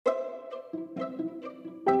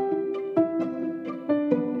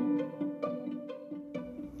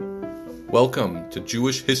Welcome to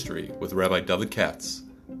Jewish History with Rabbi David Katz,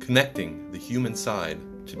 connecting the human side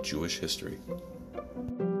to Jewish history.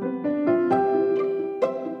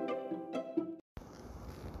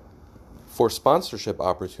 For sponsorship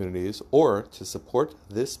opportunities or to support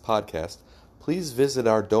this podcast, please visit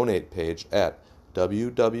our donate page at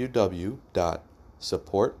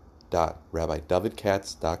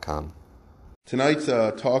www.support.rabbidavidkatz.com. Tonight's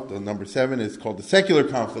talk, number 7, is called The Secular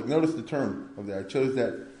Conflict. Notice the term of that. I chose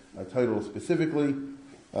that title specifically,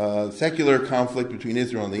 Secular Conflict between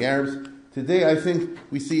Israel and the Arabs. Today, I think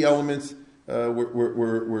we see elements,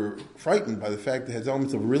 we're frightened by the fact that it has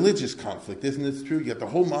elements of religious conflict. Isn't this true? You got the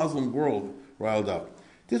whole Muslim world riled up.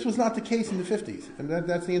 This was not the case in the 50s. And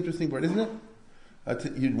that's the interesting part, isn't it?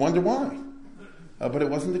 You'd wonder why. But it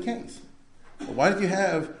wasn't the case. Why did you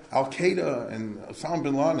have Al-Qaeda and Osama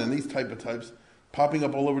bin Laden and these type of types popping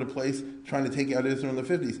up all over the place trying to take out Israel in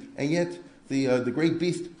the 50s? And yet the great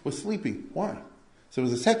beast was sleeping. Why? So it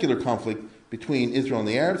was a secular conflict between Israel and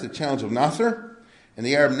the Arabs, the challenge of Nasser and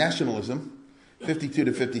the Arab nationalism, 52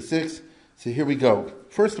 to 56. So here we go.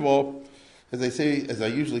 First of all, as I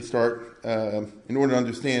usually start, in order to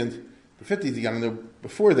understand the 50s, you got to know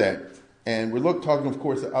before that. And we're talking, of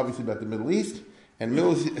course, obviously about the Middle East. And the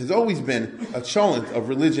Middle East has always been a challenge of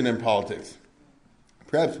religion and politics.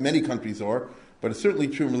 Perhaps many countries are, but it's certainly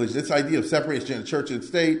true in religion. This idea of separation of church and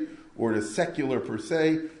state, or the secular per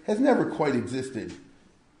se, has never quite existed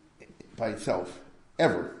by itself,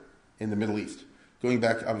 ever, in the Middle East. Going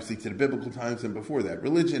back, obviously, to the biblical times and before that.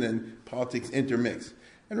 Religion and politics intermix.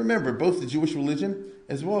 And remember, both the Jewish religion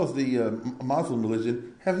as well as the Muslim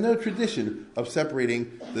religion have no tradition of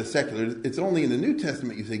separating the secular. It's only in the New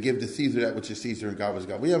Testament you say, give to Caesar that which is Caesar and God was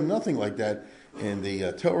God. We have nothing like that in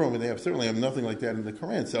the Torah, and they certainly have nothing like that in the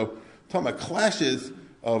Quran. So, I'm talking about clashes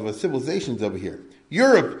of civilizations over here.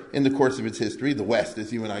 Europe, in the course of its history, the West,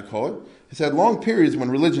 as you and I call it, has had long periods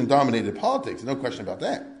when religion dominated politics. No question about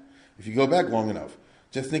that. If you go back long enough.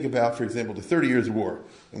 Just think about, for example, the 30 Years' War,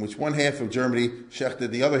 in which one half of Germany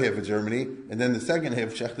shechted the other half of Germany, and then the second half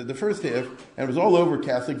shechted the first half, and it was all over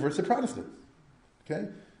Catholic versus Protestant. Okay?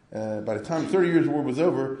 By the time the 30 Years' War was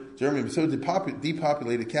over, Germany was so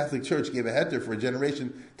depopulated, Catholic Church gave a heter for a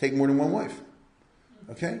generation take more than one wife.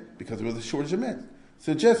 Okay? Because there was a shortage of men.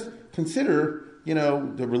 So just consider,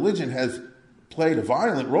 the religion has played a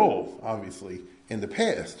violent role, obviously, in the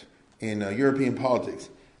past in European politics.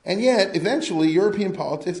 And yet, eventually, European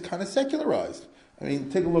politics kind of secularized. I mean,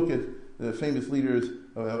 take a look at the famous leaders.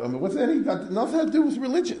 What's that? He got nothing to do with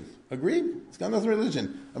religion. Agreed? It's got nothing with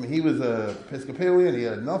religion. I mean, he was Episcopalian. He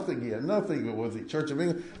had nothing. What was he? Church of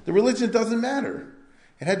England. The religion doesn't matter.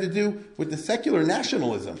 It had to do with the secular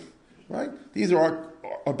nationalism, right? These are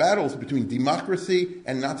our battles between democracy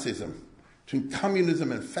and Nazism, between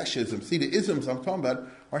communism and fascism. See, the isms I'm talking about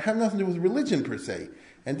have nothing to do with religion per se.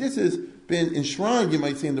 And this has been enshrined, you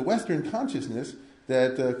might say, in the Western consciousness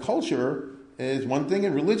that culture is one thing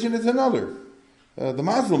and religion is another. The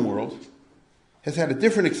Muslim world has had a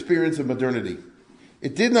different experience of modernity.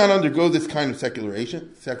 It did not undergo this kind of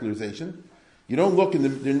secularization. You don't look in the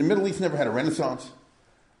Middle East never had a Renaissance,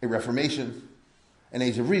 a Reformation, an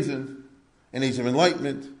Age of Reason, an Age of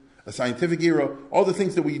Enlightenment, a scientific era, all the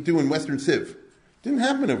things that we do in Western Civ. Didn't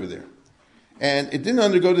happen over there. And it didn't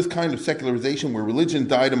undergo this kind of secularization where religion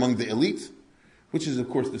died among the elites, which is, of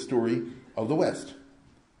course, the story of the West.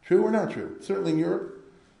 True or not true? Certainly in Europe,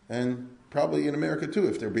 and probably in America too,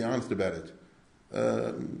 if they're be honest about it.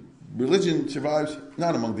 Religion survives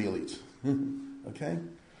not among the elites. Okay?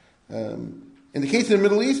 In the case of the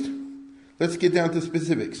Middle East, let's get down to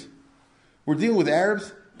specifics. We're dealing with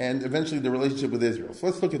Arabs and eventually the relationship with Israel. So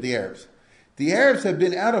let's look at the Arabs. The Arabs have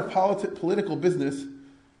been out of political business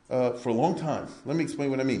for a long time. Let me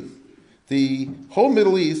explain what I mean. The whole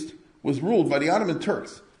Middle East was ruled by the Ottoman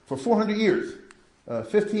Turks for 400 years,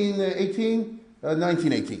 1518,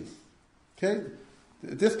 1918. Okay?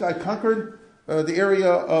 This guy conquered the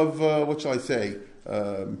area of,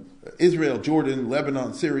 Israel, Jordan,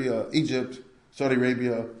 Lebanon, Syria, Egypt, Saudi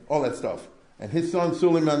Arabia, all that stuff. And his son,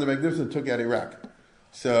 Suleiman the Magnificent, took out Iraq.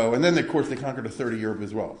 So, and then, of course, they conquered a third of Europe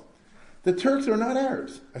as well. The Turks are not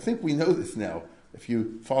Arabs. I think we know this now. If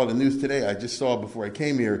you follow the news today, I just saw before I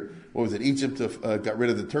came here, Egypt got rid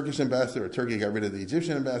of the Turkish ambassador, or Turkey got rid of the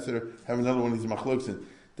Egyptian ambassador, have another one of these machlokes.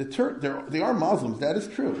 They are Muslims, that is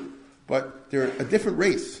true, but they're a different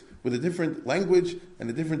race with a different language and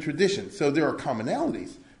a different tradition. So there are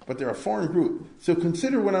commonalities, but they're a foreign group. So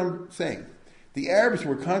consider what I'm saying. The Arabs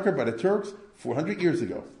were conquered by the Turks 400 years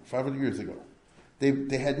ago, 500 years ago.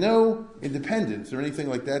 They had no independence or anything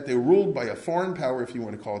like that. They were ruled by a foreign power, if you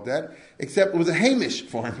want to call it that, except it was a Hamish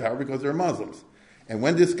foreign power because they're Muslims. And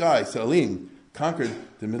when this guy, Salim, conquered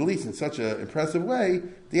the Middle East in such an impressive way,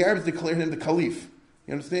 the Arabs declared him the caliph.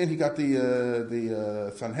 You understand? He got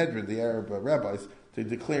the Sanhedrin, the Arab rabbis, to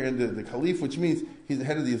declare him the caliph, which means he's the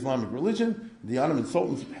head of the Islamic religion. The Ottoman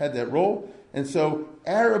sultans had that role. And so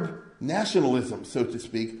Arab nationalism, so to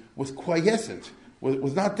speak, was quiescent,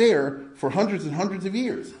 was not there for hundreds and hundreds of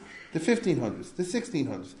years. The 1500s, the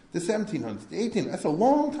 1600s, the 1700s, the 1800s, that's a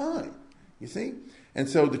long time, you see? And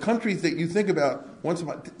so the countries that you think about once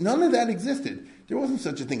upon, none of that existed. There wasn't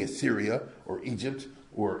such a thing as Syria or Egypt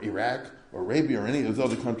or Iraq or Arabia or any of those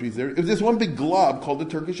other countries there. It was this one big glob called the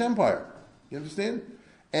Turkish Empire. You understand?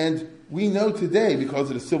 And we know today, because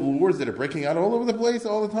of the civil wars that are breaking out all over the place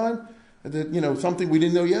all the time, that, something we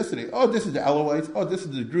didn't know yesterday. Oh, this is the Alawites. Oh, this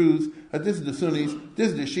is the Druze. This is the Sunnis.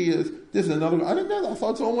 This is the Shias. This is another. I didn't know that. I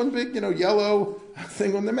thought it's all one big, yellow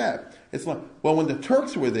thing on the map. It's like, well, when the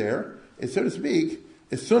Turks were there, so to speak,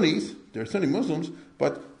 it's Sunnis. They're Sunni Muslims,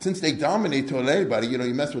 but since they dominate to anybody, you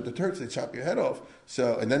mess with the Turks, they chop your head off.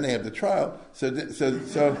 So, and then they have the trial. So that's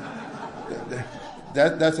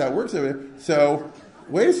how it works over there. So,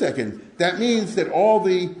 wait a second. That means that all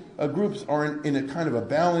the groups are in a kind of a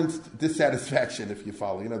balanced dissatisfaction, if you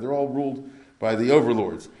follow. They're all ruled by the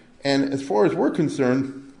overlords. And as far as we're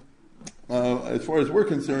concerned, it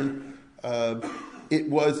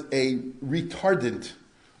was a retardant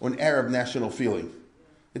on Arab national feeling.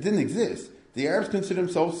 It didn't exist. The Arabs consider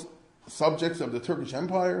themselves subjects of the Turkish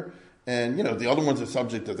Empire, and the other ones are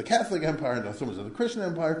subject of the Catholic Empire, and the other ones of the Christian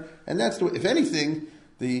Empire. And that's the way, if anything,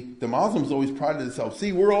 the Muslims always prided themselves.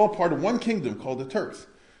 See, we're all part of one kingdom called the Turks.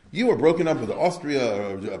 You are broken up with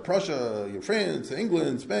Austria, or Prussia, France,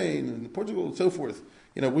 England, Spain, and Portugal, and so forth.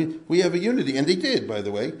 We have a unity, and they did, by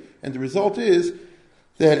the way. And the result is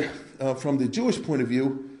that, from the Jewish point of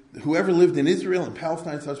view, whoever lived in Israel and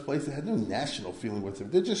Palestine, such places, had no national feeling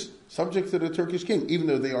whatsoever. They're just subjects of the Turkish king, even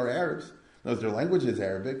though they are Arabs. Their language is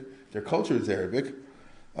Arabic, their culture is Arabic.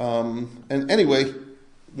 And anyway,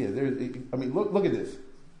 look at this.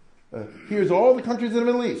 Here's all the countries in the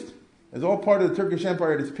Middle East. It's all part of the Turkish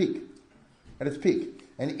Empire at its peak.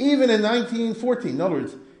 And even in 1914, in other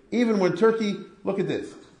words, even when Turkey, look at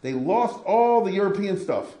this, they lost all the European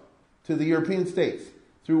stuff to the European states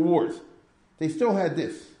through wars. They still had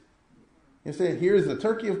this. You say, here's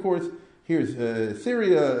Turkey, of course. Here's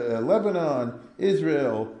Syria, Lebanon,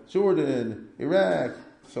 Israel, Jordan, Iraq,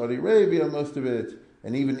 Saudi Arabia, most of it,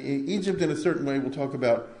 and even Egypt in a certain way we'll talk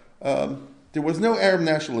about. There was no Arab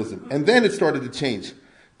nationalism. And then it started to change.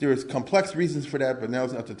 There is complex reasons for that, but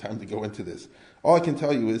now's not the time to go into this. All I can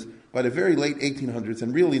tell you is, by the very late 1800s,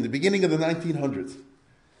 and really in the beginning of the 1900s,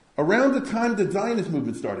 around the time the Zionist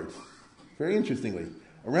movement started, very interestingly,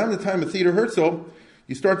 around the time of Theodor Herzl,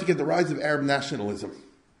 you start to get the rise of Arab nationalism.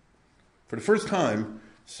 For the first time,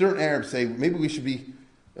 certain Arabs say, maybe we should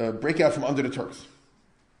break out from under the Turks.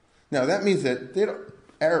 Now, that means that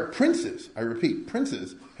Arab princes, I repeat,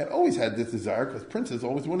 princes, had always had this desire, because princes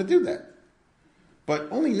always want to do that. But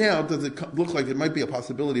only now does it look like it might be a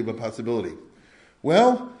possibility of a possibility.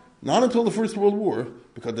 Well, not until the First World War,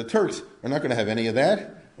 because the Turks are not going to have any of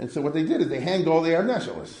that. And so what they did is they hanged all the Arab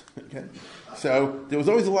nationalists. Okay? So there was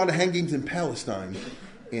always a lot of hangings in Palestine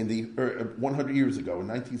in 100 years ago, in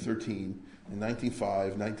 1913, in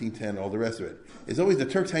 1905, 1910, all the rest of it. It's always the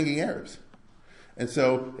Turks hanging Arabs. And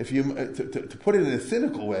so if you to put it in a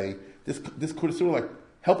cynical way, this could sort of like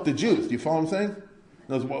help the Jews. Do you follow what I'm saying?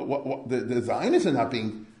 The Zionists are not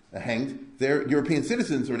being hanged. They're European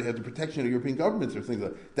citizens, or they have the protection of European governments or things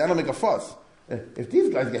like that. That'll make a fuss. If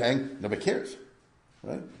these guys get hanged, nobody cares.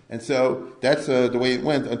 Right? And so that's the way it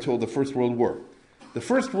went until the First World War. The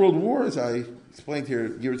First World War, as I explained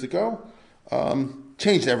here years ago,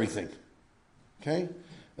 changed everything. Okay?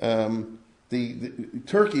 The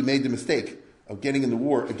Turkey made the mistake of getting in the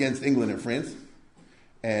war against England and France.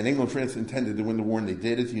 And England and France intended to win the war, and they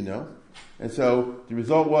did, as you know. And so the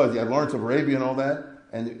result was you had Lawrence of Arabia and all that.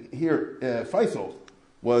 And here, Faisal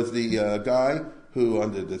was the guy who,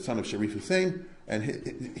 under the son of Sharif Hussein, and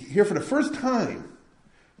here for the first time,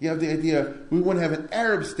 you have the idea we want to have an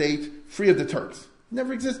Arab state free of the Turks.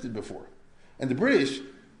 Never existed before. And the British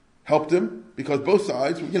helped him because both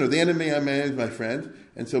sides, the enemy is my friend,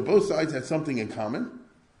 and so both sides had something in common,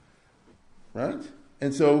 right?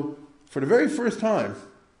 And so for the very first time,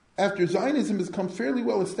 after Zionism has become fairly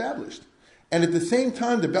well established, and at the same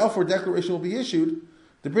time the Balfour Declaration will be issued,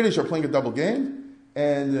 the British are playing a double game,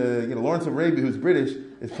 and Lawrence of Arabia, who's British,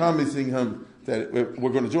 is promising him that we're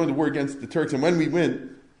going to join the war against the Turks, and when we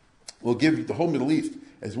win, we'll give the whole Middle East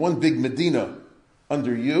as one big Medina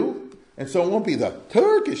under you, and so it won't be the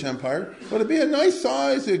Turkish Empire, but it'll be a nice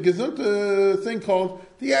size, a gesunte thing called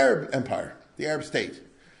the Arab Empire, the Arab state,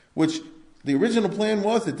 which the original plan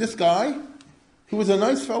was that this guy, who was a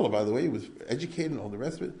nice fellow, by the way, he was educated and all the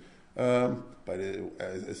rest of it, by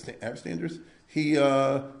the Arab standards,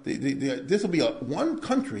 this will be one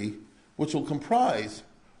country which will comprise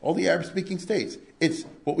all the Arab-speaking states. It's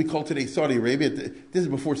what we call today Saudi Arabia. This is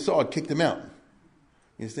before Saud kicked him out.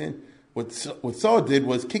 You understand? What Saud did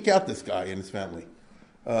was kick out this guy and his family.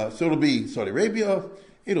 So it'll be Saudi Arabia.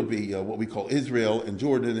 It'll be what we call Israel and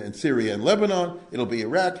Jordan and Syria and Lebanon. It'll be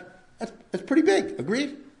Iraq. That's pretty big.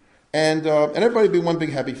 Agreed? And everybody will be one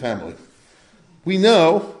big happy family. We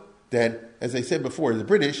know that, as I said before, the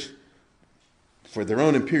British, for their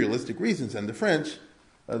own imperialistic reasons, and the French,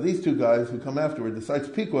 these two guys who come afterward, the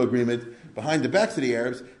Sykes-Picot Agreement, behind the backs of the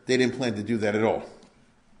Arabs, they didn't plan to do that at all.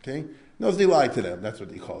 Okay? No, they lied to them. That's what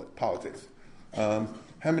they call it, politics. How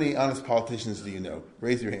many honest politicians do you know?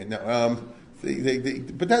 Raise your hand. No.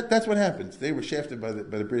 But that's what happens. They were shafted by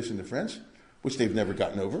the British and the French, which they've never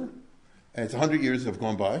gotten over. And it's 100 years have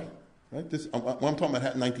gone by. Right? What I'm talking about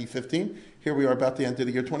happened in 1915. Here we are about the end of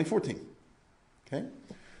the year 2014. Okay?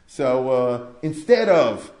 So instead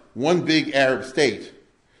of one big Arab state,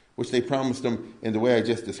 which they promised them in the way I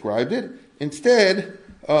just described it, instead,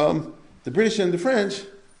 the British and the French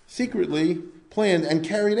secretly planned and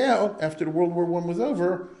carried out, after the World War I was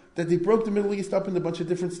over, that they broke the Middle East up into a bunch of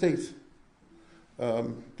different states.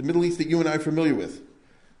 The Middle East that you and I are familiar with.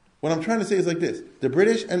 What I'm trying to say is like this. The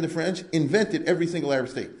British and the French invented every single Arab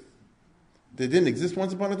state. They didn't exist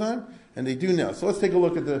once upon a time, and they do now. So let's take a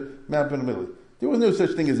look at the map in the middle. There was no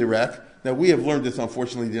such thing as Iraq. Now, we have learned this,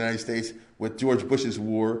 unfortunately, in the United States with George Bush's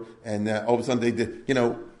war, and all of a sudden they did,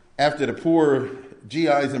 after the poor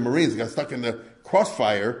GIs and Marines got stuck in the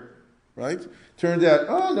crossfire, right? Turned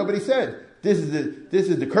out, nobody said, this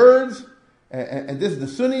is the Kurds, and this is the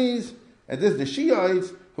Sunnis, and this is the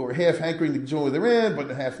Shiites, who are half hankering to join with Iran, but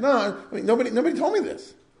half not. I mean, nobody told me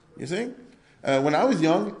this, you see? When I was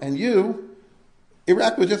young, and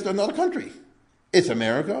Iraq was just another country. It's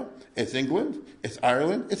America, it's England, it's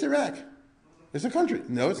Ireland, it's Iraq. It's a country.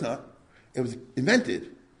 No, it's not. It was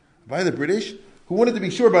invented by the British, who wanted to be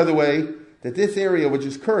sure, by the way, that this area, which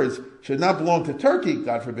is Kurds, should not belong to Turkey,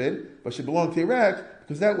 God forbid, but should belong to Iraq,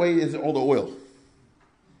 because that way is all the oil. You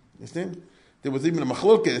understand? There was even a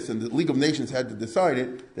machlokes, and the League of Nations had to decide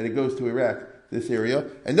it, that it goes to Iraq, this area.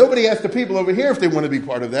 And nobody asked the people over here if they want to be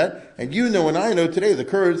part of that. And you know and I know today the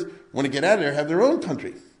Kurds want to get out of there, have their own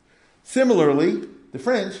country. Similarly, the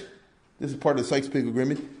French, this is part of the Sykes-Picot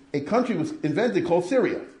Agreement, a country was invented called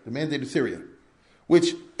Syria, the Mandate of Syria,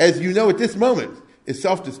 which, as you know at this moment, is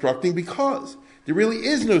self-destructing because there really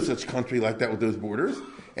is no such country like that with those borders.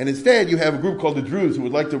 And instead, you have a group called the Druze who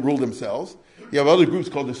would like to rule themselves. You have other groups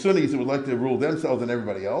called the Sunnis who would like to rule themselves and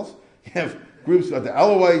everybody else. You have groups like the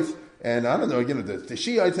Alawites, and I don't know, the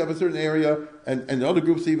Shiites have a certain area, and the other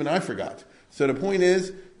groups even I forgot. So the point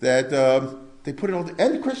is that they put it all,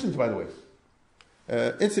 and the Christians, by the way.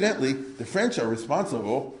 Incidentally, the French are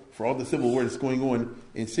responsible for all the civil war that's going on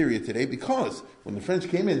in Syria today because when the French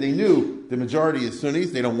came in, they knew the majority is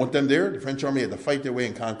Sunnis. They don't want them there. The French army had to fight their way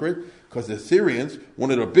and conquer it because the Syrians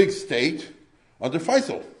wanted a big state under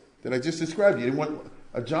Faisal that I just described. You didn't want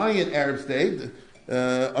a giant Arab state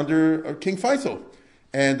under King Faisal.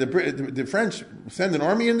 And the French send an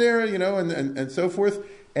army in there, and so forth.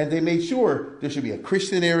 And they made sure there should be a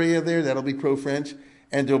Christian area there that'll be pro-French,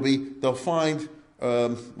 and they'll find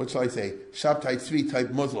what shall I say, Shabtai Tzvi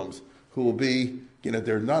type Muslims who will be,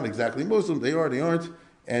 they're not exactly Muslim, they aren't,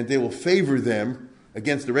 and they will favor them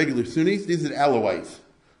against the regular Sunnis. These are the Alawites.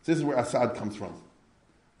 This is where Assad comes from.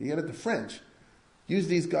 You get the French used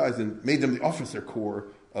these guys and made them the officer corps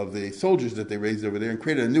of the soldiers that they raised over there and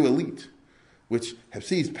created a new elite, which have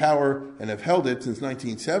seized power and have held it since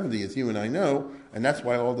 1970, as you and I know, and that's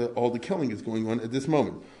why all the killing is going on at this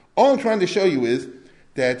moment. All I'm trying to show you is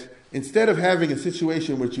that instead of having a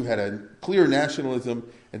situation in which you had a clear nationalism,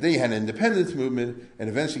 and then you had an independence movement, and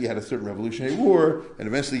eventually you had a certain revolutionary war, and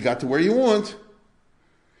eventually you got to where you want,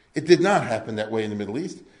 it did not happen that way in the Middle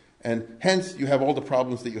East, and hence you have all the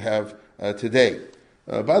problems that you have today.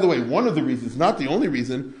 By the way, one of the reasons, not the only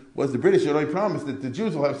reason, was the British had already promised that the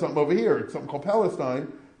Jews will have something over here, something called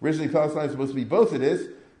Palestine. Originally Palestine was supposed to be both of this,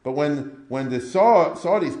 but when the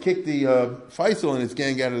Saudis kicked the Faisal and his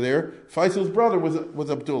gang out of there, Faisal's brother was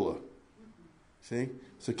Abdullah. See?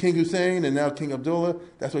 So King Hussein and now King Abdullah,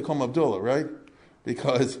 that's why they call him Abdullah, right?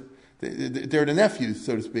 Because they're the nephews,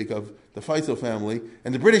 so to speak, of the Faisal family.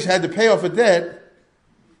 And the British had to pay off a debt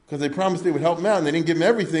because they promised they would help him out, and they didn't give him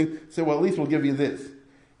everything, so well, at least we'll give you this.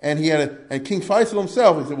 And and King Faisal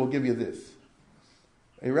himself, he said, we'll give you this.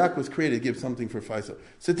 Iraq was created to give something for Faisal.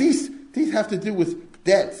 So these have to do with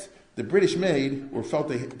debts the British made or felt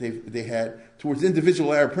they had towards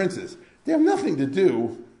individual Arab princes. They have nothing to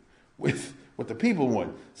do with what the people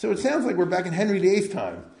want. So it sounds like we're back in Henry VIII's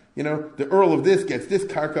time. The Earl of this gets this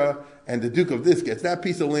karka, and the Duke of this gets that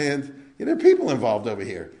piece of land. There are people involved over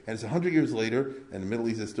here. And it's 100 years later, and the Middle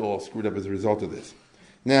East is still all screwed up as a result of this.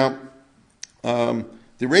 Now, the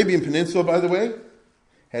Arabian Peninsula, by the way,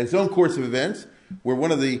 had its own course of events where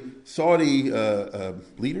one of the Saudi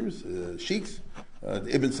leaders, sheikhs,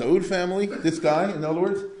 the Ibn Saud family, this guy, in other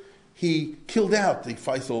words, he killed out the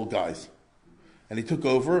Faisal guys. And he took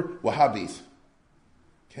over Wahhabis.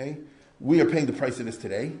 Okay? We are paying the price of this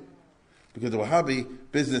today because the Wahhabi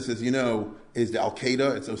business, as you know, is the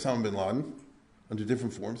Al-Qaeda. It's Osama bin Laden under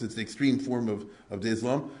different forms. It's the extreme form of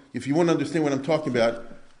Islam. If you want to understand what I'm talking about,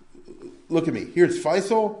 look at me. Here's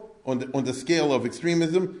Faisal on the scale of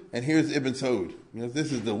extremism, and here's Ibn Saud.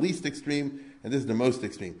 This is the least extreme, and this is the most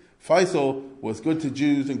extreme. Faisal was good to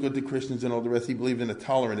Jews and good to Christians and all the rest. He believed in a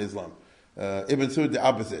tolerant Islam. Ibn Saud, the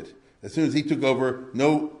opposite. As soon as he took over,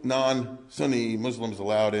 no non-Sunni Muslims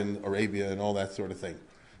allowed in Arabia and all that sort of thing.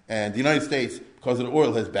 And the United States, because of the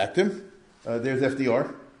oil, has backed him. There's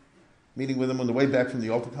FDR, meeting with him on the way back from the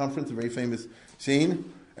Alta Conference, a very famous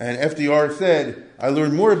scene. And FDR said, I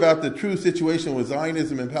learned more about the true situation with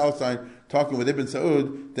Zionism in Palestine talking with Ibn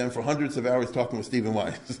Saud than for hundreds of hours talking with Stephen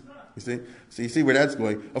Wise. You see? So you see where that's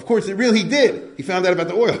going. Of course, he did. He found out about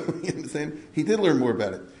the oil. You know what I'm saying? He did learn more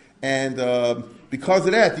about it. And because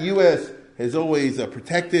of that, the U.S. has always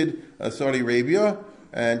protected Saudi Arabia,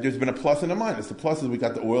 and there's been a plus and a minus. The plus is we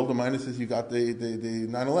got the oil, the minus is you got the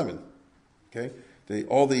 9/11. Okay?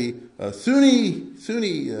 All the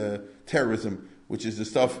Sunni terrorism, which is the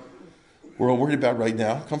stuff we're all worried about right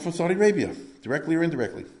now, come from Saudi Arabia, directly or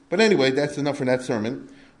indirectly. But anyway, that's enough for that sermon.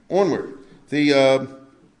 Onward.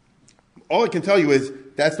 All I can tell you is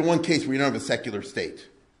that's the one case where you don't have a secular state.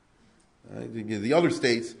 The other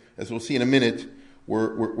states, as we'll see in a minute,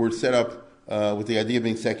 were set up with the idea of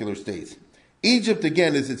being secular states. Egypt,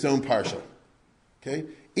 again, is its own parsha. Okay?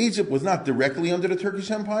 Egypt was not directly under the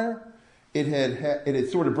Turkish Empire. It had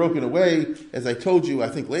sort of broken away, as I told you, I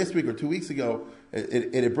think last week or 2 weeks ago,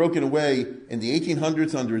 it had broken away in the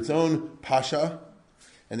 1800s under its own pasha,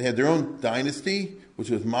 and they had their own dynasty, which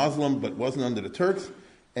was Muslim but wasn't under the Turks.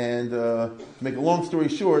 And to make a long story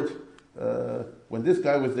short, when this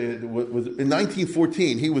guy was in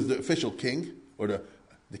 1914, he was the official king, or the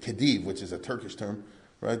Khedive, which is a Turkish term,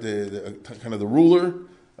 right? The kind of the ruler,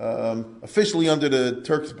 officially under the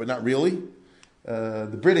Turks, but not really.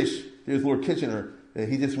 The British, here's Lord Kitchener.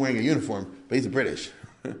 He's just wearing a uniform, but he's a British.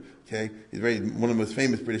 Okay, he's one of the most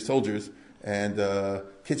famous British soldiers, and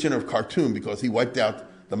Kitchener of Khartoum, because he wiped out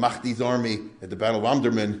the Mahdi's army at the Battle of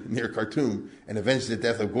Omdurman near Khartoum and avenged the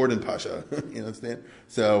death of Gordon Pasha. You understand?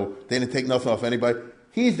 So they didn't take nothing off anybody.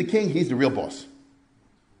 He's the king. He's the real boss.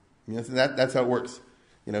 You know, so that's how it works.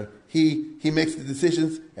 He makes the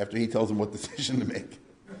decisions after he tells them what decision to make.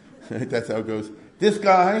 That's how it goes. This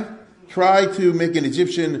guy tried to make an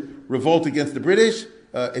Egyptian revolt against the British.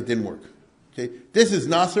 It didn't work. Okay, this is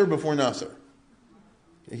Nasser before Nasser.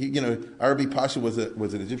 Arabi Pasha was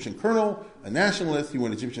an Egyptian colonel, a nationalist. He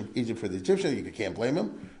wanted Egypt for the Egyptians. You can't blame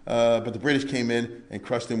him. But the British came in and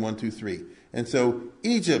crushed him 1, 2, 3. And so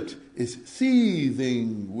Egypt is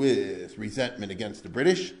seething with resentment against the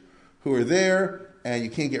British, who are there, and you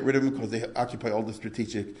can't get rid of them because they occupy all the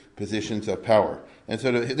strategic positions of power. And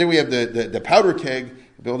so there we have the powder keg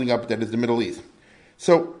building up that is the Middle East.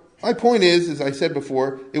 So my point is, as I said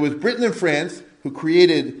before, it was Britain and France who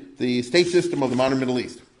created the state system of the modern Middle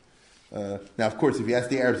East. Now, of course, if you ask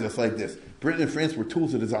the Arabs, it's like this. Britain and France were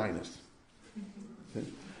tools of the Zionists. Okay?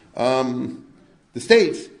 The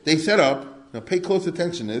states they set up, now pay close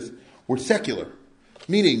attention to this, were secular.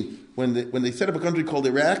 Meaning, when they set up a country called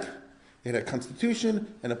Iraq, it had a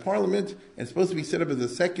constitution and a parliament, and it's supposed to be set up as a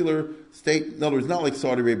secular state. In other words, not like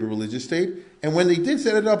Saudi Arabia, a religious state. And when they did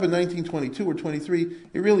set it up in 1922 or 23,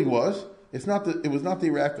 it really was. It was not the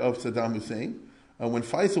Iraq of Saddam Hussein. When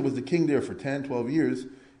Faisal was the king there for 10, 12 years,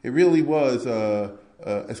 it really was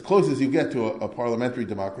as close as you get to a parliamentary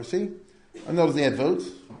democracy. I noticed they had votes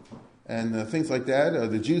and things like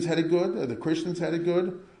that. The Jews had it good. The Christians had it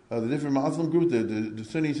good. The different Muslim groups, the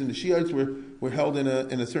Sunnis and the Shiites were held in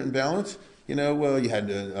a certain balance. You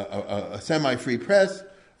had a semi-free press.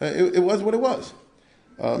 It was what it was.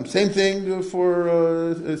 Same thing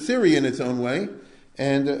for Syria in its own way.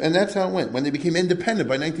 And that's how it went. When they became independent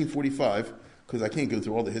by 1945, because I can't go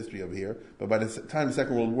through all the history over here, but by the time the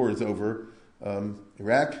Second World War is over,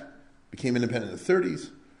 Iraq became independent in the 30s.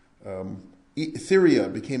 Syria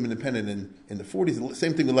became independent in the 40s.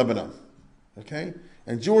 Same thing with Lebanon. Okay?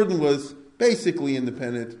 And Jordan was basically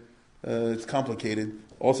independent. It's complicated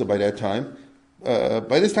also by that time.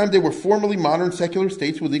 By this time, they were formally modern secular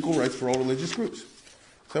states with equal rights for all religious groups.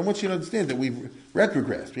 So I want you to understand that we've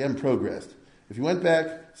retrogressed. We haven't progressed. If you went back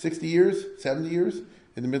 60 years, 70 years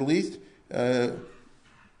in the Middle East,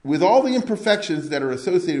 with all the imperfections that are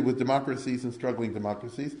associated with democracies and struggling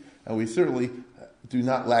democracies, and we certainly do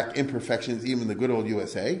not lack imperfections even in the good old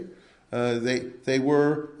USA, they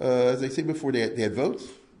were, as I said before, they had votes,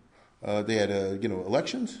 they had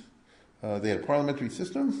elections, they had a parliamentary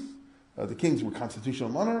system, the kings were constitutional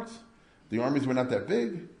monarchs, the armies were not that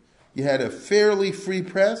big, you had a fairly free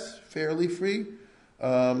press, fairly free,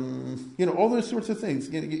 all those sorts of things.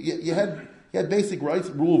 You had basic rights,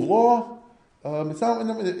 rule of law. I'm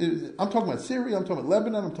talking about Syria, I'm talking about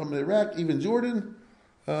Lebanon, I'm talking about Iraq, even Jordan,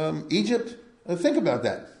 Egypt. Think about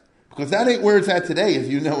that. Because that ain't where it's at today, as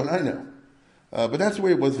you know and I know. But that's the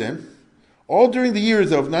way it was then. All during the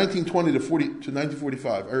years of 1920 to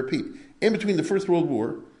 1945, I repeat, in between the First World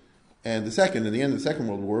War and the Second, and the end of the Second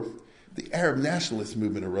World War, the Arab nationalist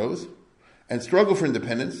movement arose and struggled for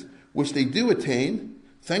independence, which they do attain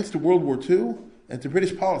thanks to World War II and to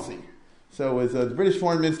British policy. So as the British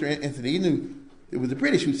Foreign Minister Anthony Eden, it was the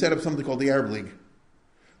British who set up something called the Arab League,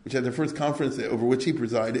 which had their first conference over which he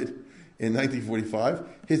presided in 1945.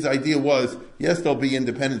 His idea was, yes, there'll be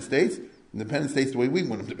independent states the way we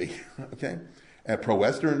want them to be, okay?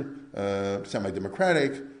 Pro-Western,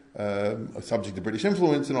 semi-democratic, subject to British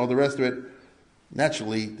influence and all the rest of it.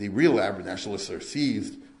 Naturally, the real Arab nationalists are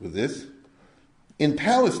seized with this. In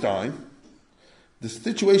Palestine, the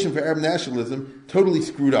situation for Arab nationalism totally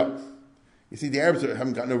screwed up. You see, the Arabs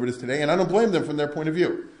haven't gotten over this today, and I don't blame them from their point of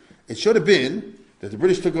view. It should have been that the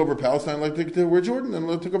British took over Palestine like they took over Jordan, and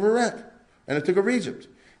they took over Iraq, and it took over Egypt.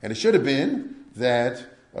 And it should have been that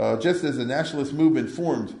just as the nationalist movement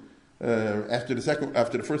formed after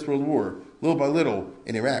the First World War, little by little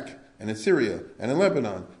in Iraq, and in Syria, and in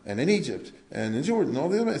Lebanon, and in Egypt, and in Jordan, all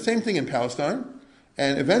the other, same thing in Palestine,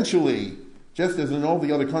 and eventually, just as in all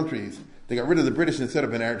the other countries, they got rid of the British and set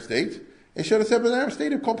up an Arab state. It should have set up an Arab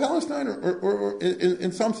state called Palestine, or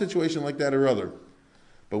in some situation like that or other.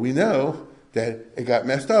 But we know that it got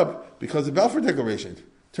messed up because of the Balfour Declaration.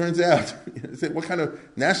 Turns out, what kind of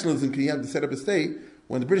nationalism can you have to set up a state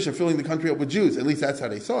when the British are filling the country up with Jews? At least that's how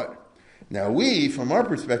they saw it. Now we, from our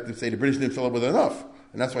perspective, say the British didn't fill it with enough.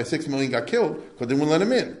 And that's why 6 million got killed, because they wouldn't let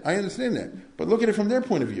them in. I understand that. But look at it from their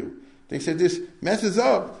point of view. They said this messes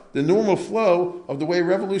up the normal flow of the way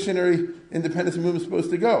revolutionary independence movement is supposed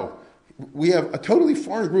to go. We have a totally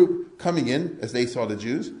foreign group coming in, as they saw the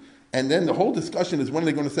Jews, and then the whole discussion is when are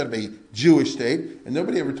they going to set up a Jewish state, and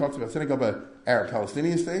nobody ever talks about setting up an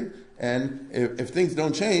Arab-Palestinian state, and if things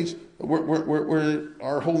don't change,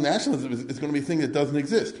 our whole nationalism is going to be a thing that doesn't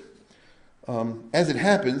exist. As it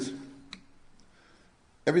happens,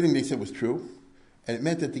 everything they said was true, and it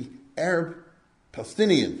meant that the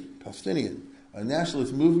Arab-Palestinian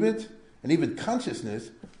nationalist movement and even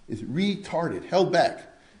consciousness is retarded, held back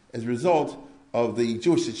as a result of the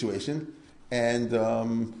Jewish situation, and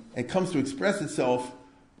comes to express itself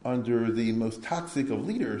under the most toxic of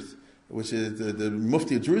leaders, which is the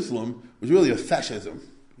Mufti of Jerusalem, was really a fascism.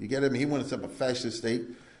 You get it? I mean, he wanted to set up a fascist state,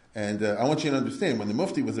 and I want you to understand, when the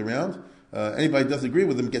Mufti was around, anybody who doesn't agree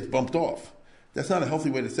with him gets bumped off. That's not a healthy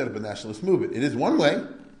way to set up a nationalist movement. It is one way,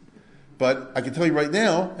 but I can tell you right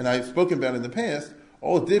now, and I've spoken about it in the past,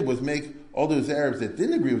 all it did was make all those Arabs that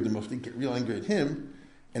didn't agree with the Mufti get real angry at him,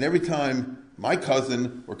 and every time my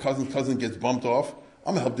cousin or cousin's cousin gets bumped off,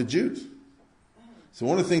 I'm going to help the Jews. So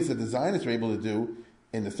one of the things that the Zionists were able to do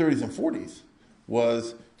in the 30s and 40s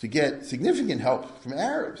was to get significant help from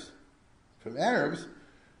Arabs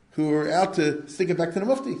who were out to stick it back to the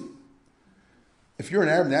Mufti. If you're an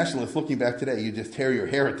Arab nationalist looking back today, you just tear your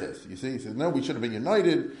hair at this. You see, he says, no, we should have been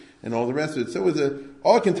united and all the rest of it. So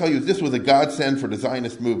all I can tell you is this was a godsend for the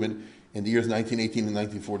Zionist movement in the years 1918 and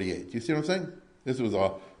 1948. Do you see what I'm saying? This was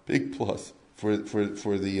a big plus for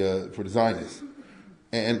the Zionists.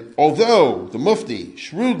 And although the Mufti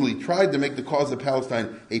shrewdly tried to make the cause of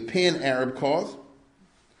Palestine a pan-Arab cause,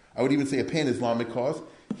 I would even say a pan-Islamic cause,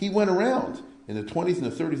 he went around in the 20s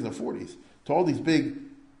and the 30s and the 40s to all these big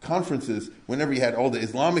conferences whenever you had all the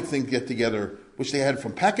Islamic things get together, which they had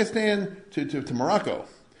from Pakistan to Morocco.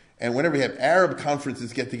 And whenever you had Arab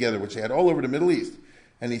conferences get together, which they had all over the Middle East.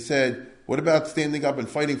 And he said, what about standing up and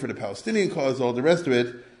fighting for the Palestinian cause, all the rest of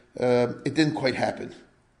it? It didn't quite happen,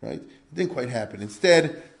 right? It didn't quite happen.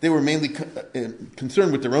 Instead, they were mainly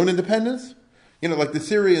concerned with their own independence. You know, like the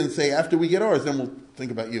Syrians say, after we get ours, then we'll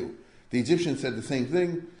think about you. The Egyptians said the same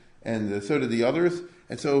thing. and so did the others.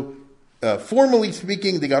 And so, formally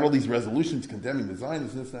speaking, they got all these resolutions condemning the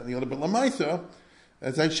Zionists, this, that, and the other. But Lamaisa,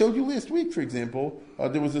 as I showed you last week, for example,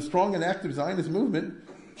 there was a strong and active Zionist movement,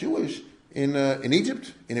 Jewish, in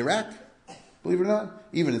Egypt, in Iraq, believe it or not,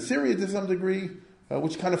 even in Syria to some degree,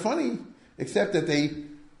 which is kind of funny, except that they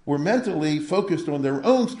were mentally focused on their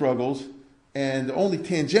own struggles and only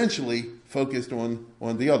tangentially focused on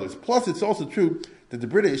the others. Plus, it's also true that the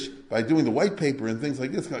British, by doing the white paper and things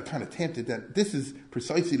like this, got kind of tempted that this is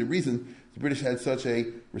precisely the reason the British had such a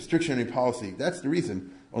restrictionary policy. That's the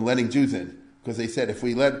reason on letting Jews in. Because they said if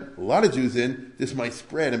we let a lot of Jews in, this might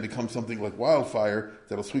spread and become something like wildfire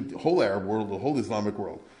that'll sweep the whole Arab world, the whole Islamic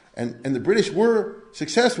world. And the British were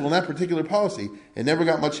successful in that particular policy. It never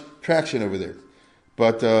got much traction over there.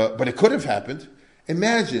 But it could have happened.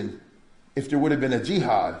 Imagine if there would have been a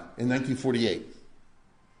jihad in 1948,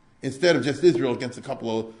 instead of just Israel against a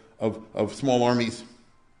couple of small armies.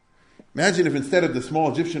 Imagine if instead of the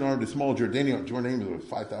small Egyptian army, the small Jordanian army was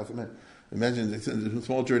 5,000 men. Imagine the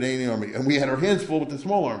small Jordanian army, and we had our hands full with the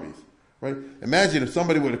small armies, right? Imagine if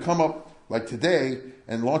somebody would have come up like today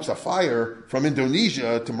and launched a fire from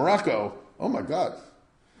Indonesia to Morocco. Oh my God.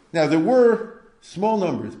 Now there were small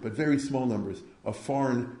numbers, but very small numbers, of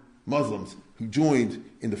foreign Muslims who joined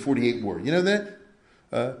in the 48 war. You know that?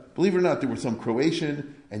 Believe it or not, there were some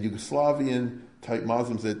Croatian and Yugoslavian type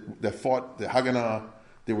Muslims that fought the Haganah.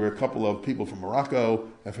 There were a couple of people from Morocco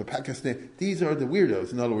and from Pakistan. These are the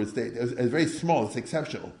weirdos. In other words, it's very small. It's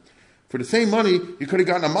exceptional. For the same money, you could have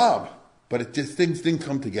gotten a mob, but things didn't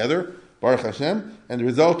come together. Baruch Hashem, and the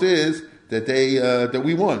result is that that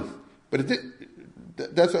we won. But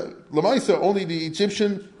that's Lamaisa.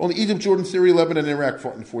 Only Egypt, Jordan, Syria, Lebanon, and Iraq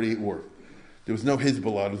fought in the 48 war. There was no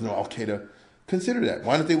Hezbollah. There was no Al Qaeda. Consider that.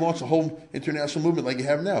 Why don't they launch a whole international movement like you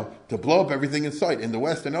have now to blow up everything in sight in the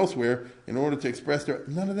West and elsewhere in order to express their...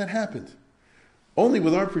 None of that happened. Only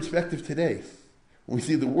with our perspective today, when we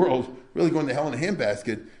see the world really going to hell in a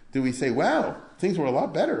handbasket, do we say, wow, things were a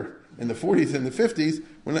lot better in the 40s and the 50s.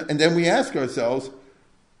 And then we ask ourselves,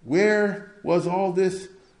 where was all this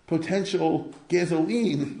potential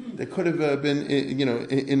gasoline that could have been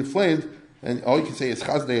inflamed? And all you can say is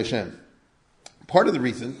Chazdei Hashem. Part of the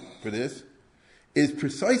reason for this is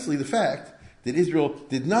precisely the fact that Israel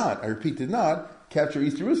did not capture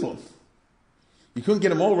East Jerusalem. You couldn't get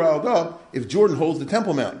them all riled up if Jordan holds the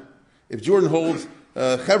Temple Mount, if Jordan holds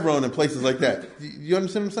Hebron and places like that. You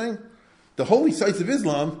understand what I'm saying? The holy sites of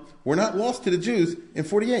Islam were not lost to the Jews in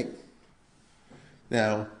 48.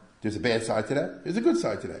 Now, there's a bad side to that. There's a good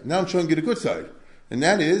side to that. Now I'm showing you the good side. And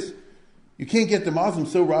that is, you can't get the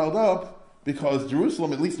Muslims so riled up because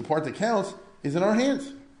Jerusalem, at least the part that counts, is in our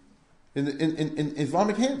hands. In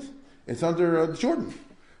Islamic hands. It's under Jordan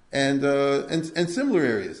and similar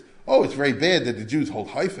areas. Oh, it's very bad that the Jews hold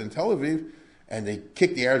Haifa and Tel Aviv and they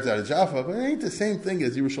kick the Arabs out of Jaffa, but it ain't the same thing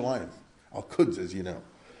as Yerushalayim. Al-Quds, as you know.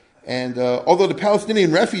 And although the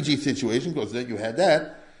Palestinian refugee situation, because you had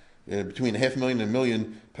that, between 500,000 and 1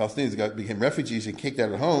 million Palestinians became refugees and kicked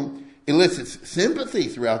out of home, elicits sympathy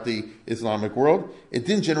throughout the Islamic world. It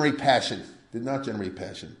didn't generate passion. Did not generate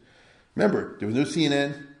passion. Remember, there was no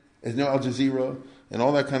CNN, there's no Al Jazeera, and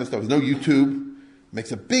all that kind of stuff. There's no YouTube. It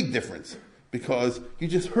makes a big difference because you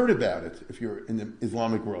just heard about it if you're in the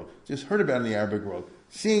Islamic world. Just heard about it in the Arabic world.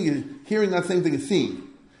 Seeing it, hearing that same thing as seeing.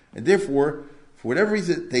 And therefore, for whatever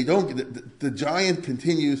reason, the giant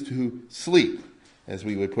continues to sleep, as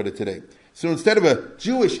we would put it today. So instead of a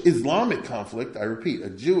Jewish-Islamic conflict, I repeat, a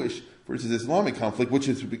Jewish versus Islamic conflict, which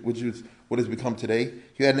is what has become today,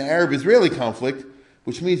 you had an Arab-Israeli conflict,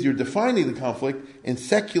 which means you're defining the conflict in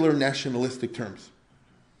secular nationalistic terms.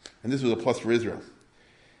 And this was a plus for Israel.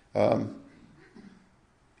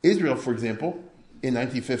 Israel, for example, in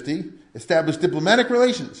 1950, established diplomatic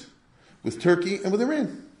relations with Turkey and with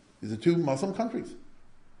Iran. These are two Muslim countries.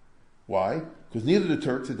 Why? Because neither the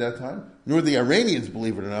Turks at that time, nor the Iranians,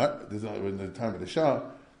 believe it or not, in the time of the Shah,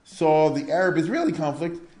 saw the Arab-Israeli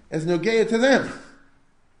conflict as nogeya to them.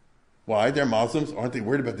 Why? They're Muslims. Aren't they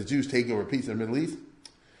worried about the Jews taking over peace in the Middle East?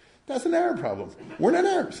 That's an Arab problem. We're not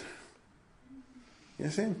Arabs. You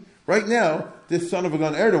understand? Right now, this son of a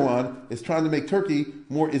gun Erdogan is trying to make Turkey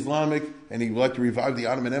more Islamic, and he would like to revive the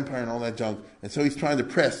Ottoman Empire and all that junk. And so he's trying to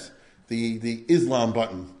press the Islam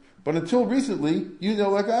button. But until recently, you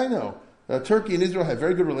know like I know, Turkey and Israel had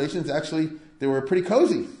very good relations. Actually, they were pretty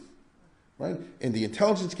cozy, right? In the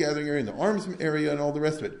intelligence gathering area, in the arms area, and all the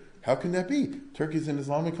rest of it. How can that be? Turkey's an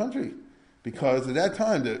Islamic country. Because at that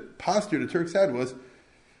time, the posture the Turks had was,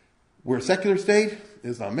 we're a secular state.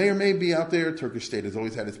 Islam may or may be out there. Turkish state has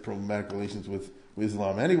always had its problematic relations with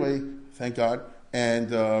Islam anyway, thank God.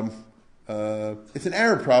 And it's an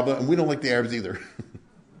Arab problem, and we don't like the Arabs either.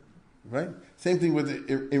 Right? Same thing with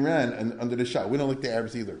Iran and under the Shah. We don't like the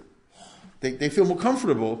Arabs either. They feel more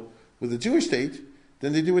comfortable with the Jewish state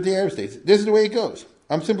than they do with the Arab states. This is the way it goes.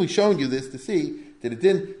 I'm simply showing you this to see that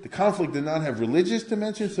the conflict did not have religious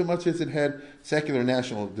dimensions so much as it had secular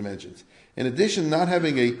national dimensions. In addition, not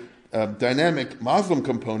having a dynamic Muslim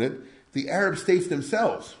component, the Arab states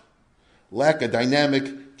themselves lack a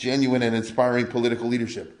dynamic, genuine, and inspiring political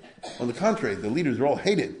leadership. On the contrary, the leaders are all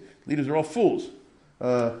hated. Leaders are all fools.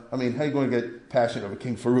 How are you going to get passionate over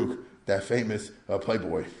King Farouk, that famous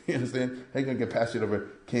playboy? You understand? How are you going to get passionate over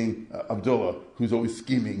King Abdullah, who's always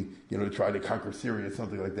scheming, to try to conquer Syria,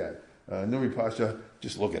 something like that? Nuri Pasha,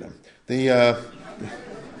 just look at him. There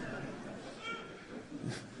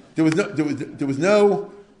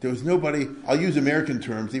was nobody. I'll use American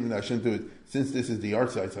terms, even though I shouldn't do it, since this is the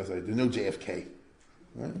art side. So I said, there's no JFK,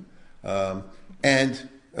 right? And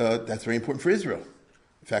that's very important for Israel.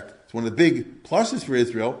 In fact, it's one of the big pluses for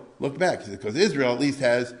Israel. Look back, because Israel at least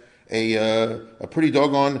has a pretty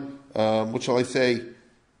doggone,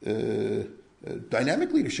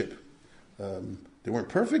 dynamic leadership. They weren't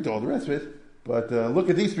perfect, all the rest of it, but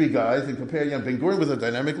look at these three guys and compare. Ben-Gurion was a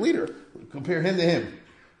dynamic leader. Compare him to him.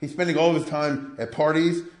 He's spending all of his time at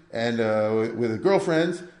parties and with his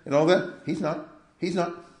girlfriends and all that. He's not.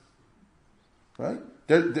 Right?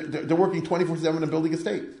 They're working 24/7 and building a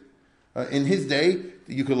state. In his day,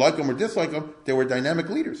 you could like them or dislike them, they were dynamic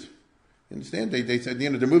leaders. You understand? They said,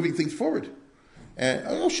 they're moving things forward.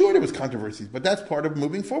 And sure, there was controversies, but that's part of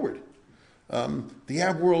moving forward. The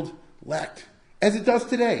Arab world lacked, as it does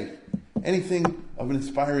today, anything of an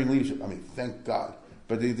inspiring leadership. Thank God.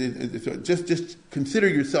 But so just consider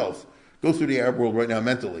yourselves. Go through the Arab world right now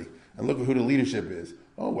mentally and look at who the leadership is.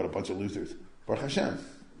 Oh, what a bunch of losers. Baruch Hashem.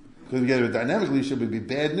 Because if you get a dynamic leadership, it would be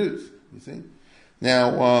bad news. You see?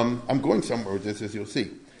 Now, I'm going somewhere with this, as you'll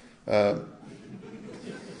see.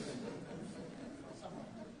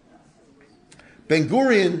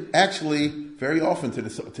 Ben-Gurion actually, very often to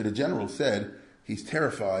the general said, he's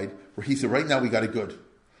terrified, where he said, right now we got it good.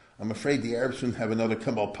 I'm afraid the Arabs shouldn't have another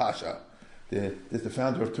Kemal Pasha. The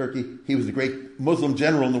founder of Turkey. He was the great Muslim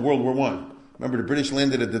general in the World War I. Remember, the British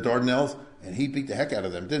landed at the Dardanelles, and he beat the heck out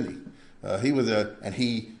of them, didn't he? And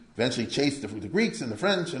he eventually chased the Greeks and the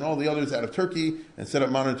French and all the others out of Turkey and set up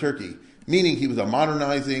modern Turkey. Meaning he was a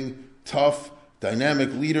modernizing, tough,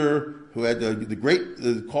 dynamic leader who had the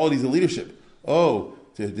great qualities of leadership. For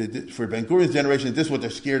Ben-Gurion's generation, this is what they're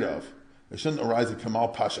scared of. There shouldn't arise a Kemal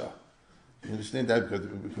Pasha. You understand that? Because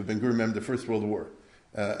Ben-Gurion remembered the First World War.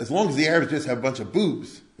 As long as the Arabs just have a bunch of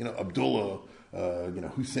boobs, Abdullah,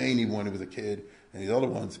 Hussein, even when he was a kid, and these other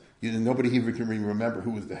ones, nobody even can remember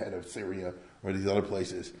who was the head of Syria or these other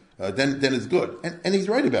places. Then it's good, and he's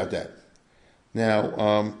right about that.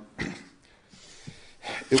 Now,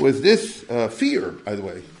 it was this fear, by the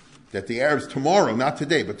way, that the Arabs tomorrow, not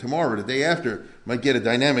today, but tomorrow, the day after, might get a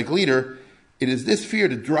dynamic leader. It is this fear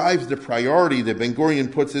that drives the priority that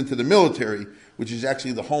Ben-Gurion puts into the military, which is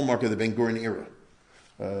actually the hallmark of the Ben-Gurion era.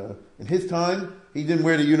 In his time, he didn't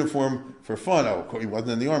wear the uniform for fun. Of course, he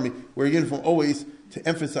wasn't in the army. Wear a uniform always to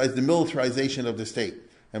emphasize the militarization of the state.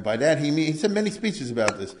 And by that, he said many speeches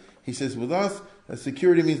about this. He says, with us,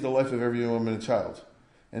 security means the life of every woman and child.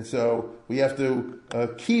 And so we have to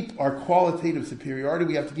keep our qualitative superiority.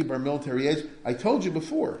 We have to keep our military edge. I told you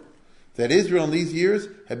before that Israel in these years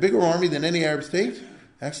had a bigger army than any Arab state.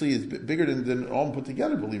 Actually, it's bigger than all of them put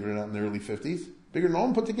together, believe it or not, in the early 50s. Bigger than all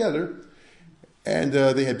of them put together. And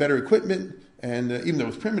they had better equipment, and even though it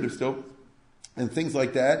was primitive still, and things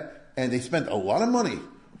like that. And they spent a lot of money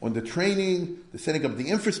on the training, the setting up the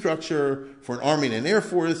infrastructure for an army and an air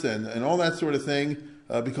force, and all that sort of thing,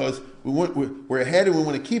 because we're ahead and we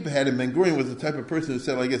want to keep ahead. And Ben-Gurion was the type of person who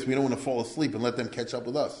said, I guess we don't want to fall asleep and let them catch up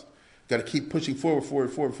with us. Got to keep pushing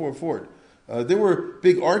forward. There were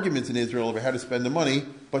big arguments in Israel over how to spend the money,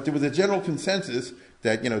 but there was a general consensus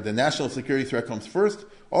that the national security threat comes first.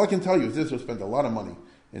 All I can tell you is Israel spent a lot of money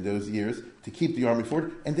in those years to keep the army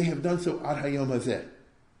forward, and they have done so ad hayom hazeh.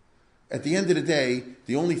 At the end of the day,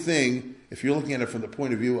 the only thing, if you're looking at it from the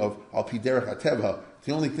point of view of al pi derech hateva,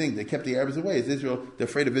 the only thing that kept the Arabs away is Israel. They're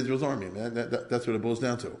afraid of Israel's army. That's what it boils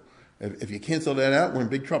down to. If you cancel that out, we're in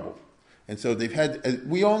big trouble. And so they've had,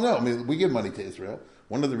 we all know, we give money to Israel.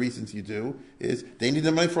 One of the reasons you do is they need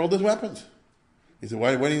the money for all those weapons. He said,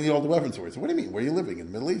 why do you need all the weapons for? He said, what do you mean? Where are you living? In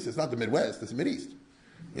the Middle East? It's not the Midwest, it's the Mideast.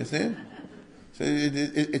 You understand? So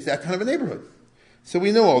it's that kind of a neighborhood. So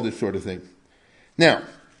we know all this sort of thing. Now,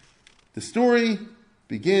 the story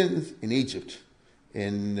begins in Egypt.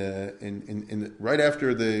 Right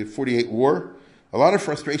after the 48 war, a lot of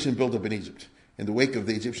frustration built up in Egypt in the wake of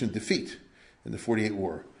the Egyptian defeat in the 48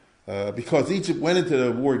 war. Because Egypt went into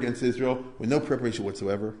the war against Israel with no preparation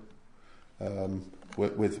whatsoever,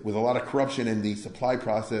 with a lot of corruption in the supply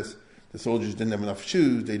process. The soldiers didn't have enough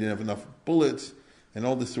shoes, they didn't have enough bullets, and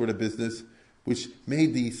all this sort of business, which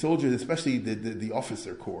made the soldiers, especially the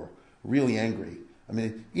officer corps, really angry. I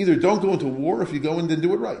mean, either don't go into war, if you go in, then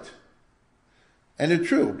do it right. And it's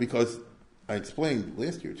true, because I explained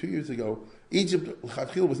last year, 2 years ago, Egypt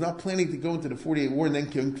was not planning to go into the 48 war, and then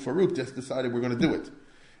King Farouk just decided we're going to do it.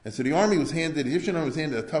 And so the Egyptian army was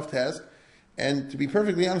handed a tough task, and to be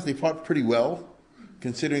perfectly honest, they fought pretty well,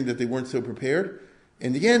 considering that they weren't so prepared.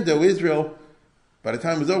 In the end, though, Israel, by the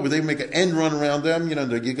time it was over, they would make an end run around them, the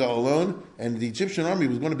Yigal alone, and the Egyptian army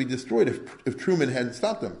was going to be destroyed if Truman hadn't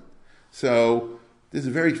stopped them. So this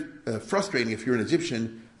is very frustrating if you're an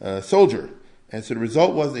Egyptian soldier. And so the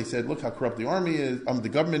result was they said, look how corrupt the army is, the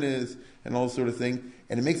government is, and all this sort of thing.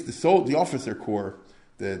 And it makes the officer corps,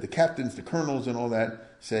 the captains, the colonels, and all that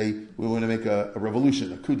say, we want to make a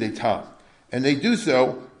revolution, a coup d'etat. And they do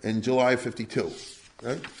so in July of 52,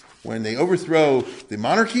 right? When they overthrow the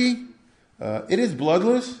monarchy. It is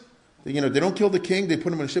bloodless. They don't kill the king. They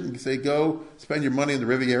put him on a ship and say, go spend your money in the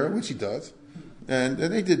Riviera, which he does. And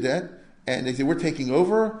they did that. And they said, we're taking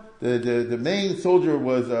over. The main soldier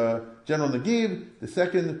was General Naguib. The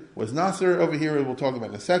second was Nasser over here, we'll talk about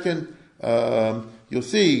in a second. You'll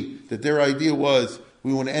see that their idea was,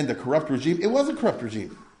 we want to end a corrupt regime. It was a corrupt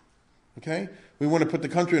regime. Okay? We want to put the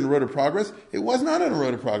country on a road of progress. It was not on a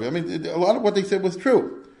road of progress. I mean, a lot of what they said was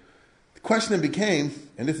true. The question then became,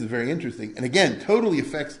 and this is very interesting, and again, totally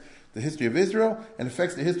affects the history of Israel and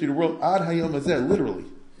affects the history of the world, ad hayom hazeh, literally.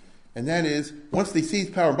 And that is, once they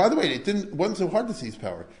seized power, and by the way, it wasn't so hard to seize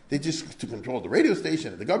power. They just to control the radio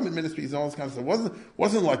station and the government ministries and all this kind of stuff. It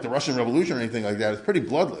wasn't like the Russian Revolution or anything like that. It's pretty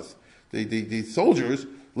bloodless. The soldiers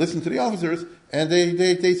listened to the officers, and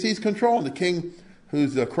they seized control. And the king,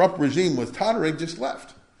 whose corrupt regime was tottering, just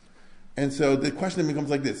left. And so the question then becomes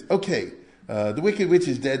like this. Okay, the wicked witch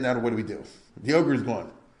is dead, now what do we do? The ogre is gone.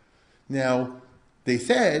 Now, they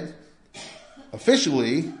said,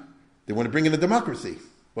 officially, they want to bring in a democracy.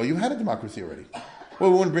 Well, you had a democracy already. Well,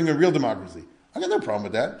 we want to bring in a real democracy. I got no problem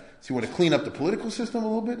with that. So you want to clean up the political system a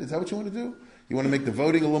little bit? Is that what you want to do? You want to make the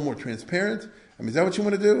voting a little more transparent? I mean, is that what you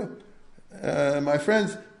want to do? My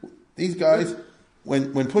friends, these guys,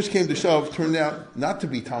 when push came to shove, turned out not to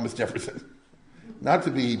be Thomas Jefferson, not to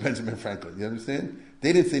be Benjamin Franklin. You understand?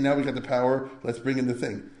 They didn't say, now we got the power, let's bring in the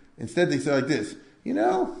thing. Instead, they said like this,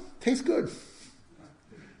 tastes good.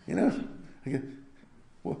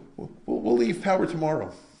 We'll leave power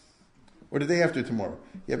tomorrow or the day after tomorrow.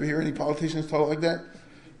 You ever hear any politicians talk like that?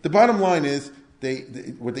 The bottom line is,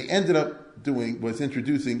 what they ended up doing was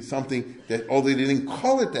introducing something that, although they didn't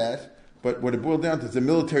call it that, but what it boiled down to is a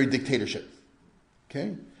military dictatorship.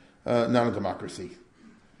 Okay? Not a democracy.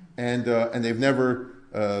 And they've never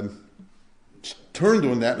turned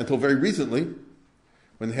on that until very recently,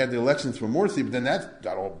 when they had the elections for Morsi, but then that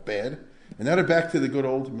got all bad. And now they're back to the good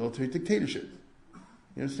old military dictatorship.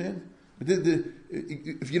 You understand?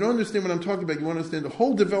 If you don't understand what I'm talking about, you want to understand the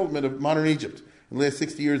whole development of modern Egypt in the last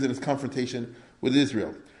 60 years in its confrontation with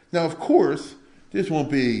Israel. Now, of course, this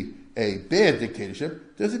won't be a bad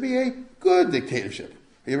dictatorship. This will be a good dictatorship.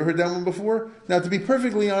 Have you ever heard that one before? Now, to be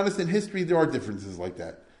perfectly honest, in history, there are differences like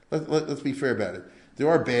that. Let's be fair about it. There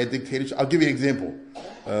are bad dictatorships. I'll give you an example.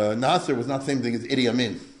 Nasser was not the same thing as Idi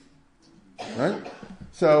Amin. Right?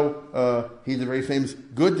 So he's a very famous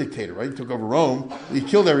good dictator, right? He took over Rome. He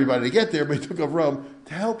killed everybody to get there, but he took over Rome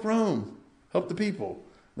to help Rome, help the people.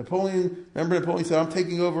 Napoleon said, I'm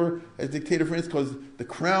taking over as dictator for instance because the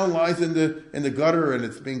crown lies in the gutter and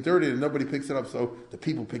it's being dirty and nobody picks it up, so the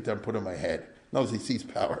people picked it up and put it on my head. Notice he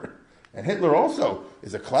seized power. And Hitler also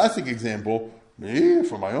is a classic example. Me,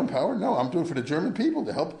 for my own power? No, I'm doing it for the German people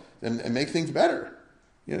to help them and make things better.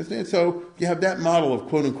 You understand? So you have that model of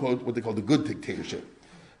quote-unquote what they call the good dictatorship.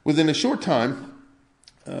 Within a short time,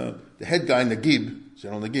 the head guy,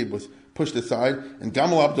 General Naguib, was pushed aside, and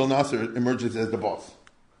Gamal Abdel Nasser emerges as the boss.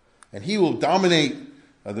 And he will dominate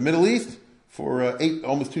the Middle East for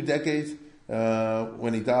almost 2 decades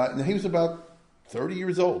when he died. And he was about 30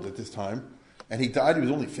 years old at this time. And he died, he was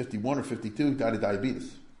only 51 or 52, he died of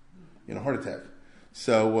diabetes, heart attack.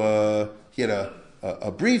 So he had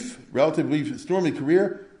a brief, relatively stormy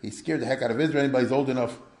career. He scared the heck out of Israel. Anybody's old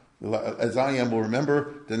enough as I am will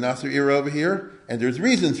remember the Nasser era over here, and there's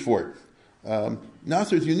reasons for it.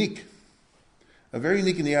 Nasser is unique, very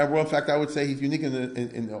unique in the Arab world. In fact, I would say he's unique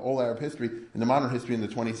in all Arab history, in the modern history in the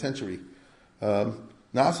 20th century.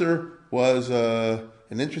 Nasser was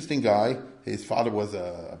an interesting guy. His father was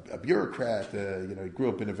a bureaucrat. He grew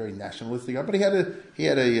up in a very nationalistic, but he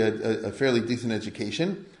had a fairly decent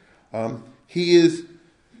education. He is,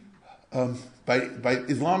 by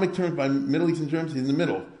Islamic terms, by Middle Eastern terms, he's in the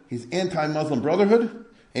middle. He's anti-Muslim Brotherhood, and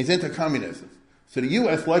he's anti-communism. So the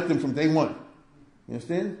U.S. liked him from day one. You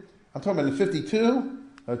understand? I'm talking about in '52.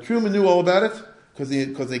 Truman knew all about it because they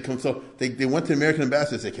went to the American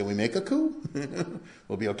ambassador and said, "Can we make a coup?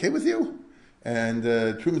 We'll be okay with you." And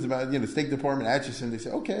Truman's about the State Department, Atchison. They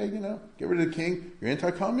say, "Okay, get rid of the king. You're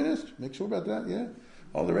anti-communist. Make sure about that. Yeah,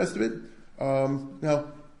 all the rest of it." Now,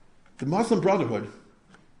 the Muslim Brotherhood,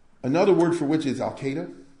 another word for which is Al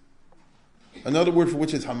Qaeda, another word for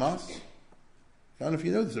which is Hamas. I don't know if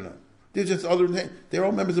you know this or not. They're just they're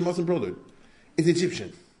all members of the Muslim Brotherhood. It's Egyptian.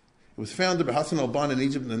 It was founded by Hassan al-Banna in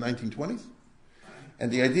Egypt in the 1920s.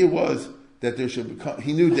 And the idea was that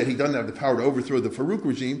he knew that he doesn't have the power to overthrow the Farouk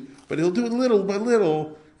regime, but he'll do it little by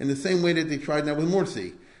little in the same way that they tried now with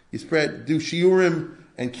Morsi. You do shiurim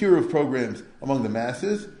and kiruv programs among the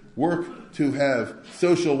masses, work to have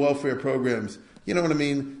social welfare programs, you know what I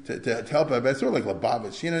mean, to help out, sort of like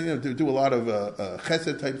Lubavitch, to do a lot of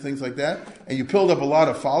chesed type things like that, and you build up a lot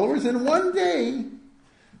of followers, and one day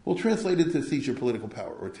we'll translate it to seize your political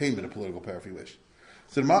power, or attainment of political power, if you wish.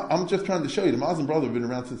 So I'm just trying to show you, the Muslim Brotherhood have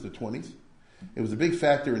been around since the 20s. It was a big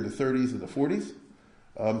factor in the 30s and the 40s.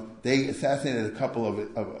 They assassinated a couple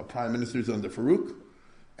of prime ministers under Farouk.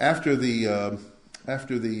 After the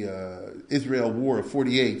Israel War of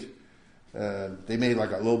 '48, they made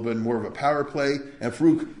like a little bit more of a power play, and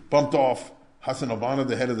Farouk bumped off Hassan al-Banna,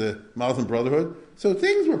 the head of the Muslim Brotherhood. So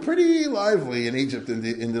things were pretty lively in Egypt, in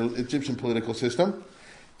the Egyptian political system.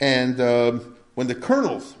 And when the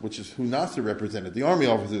colonels, which is who Nasser represented, the army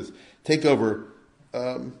officers, take over,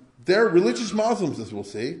 they're religious Muslims, as we'll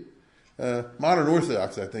see. Modern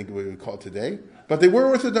Orthodox, I think we would call it today. But they were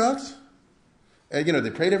Orthodox. And, they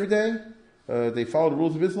prayed every day. They followed the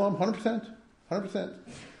rules of Islam, 100%. 100%.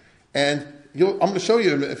 And I'm going to show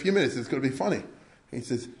you in a few minutes. It's going to be funny. He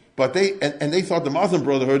says, but they thought the Muslim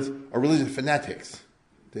Brotherhoods are religious fanatics.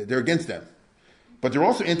 They're against them. But they're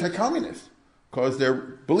also anti-communist, because they're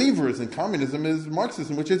believers in communism is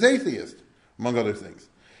Marxism, which is atheist, among other things.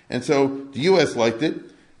 And so the U.S. liked it.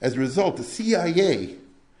 As a result, the CIA,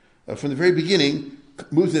 from the very beginning,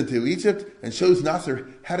 moves into Egypt and shows Nasser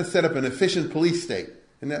how to set up an efficient police state.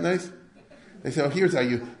 Isn't that nice? They say, here's how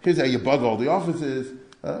you bug all the offices.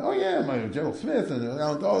 My General Smith and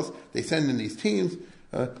Alan Dulles. They send in these teams.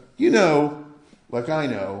 Like I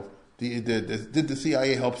know, did the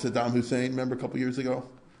CIA help Saddam Hussein? Remember a couple years ago?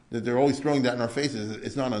 That they're always throwing that in our faces.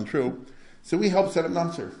 It's not untrue. So we helped set up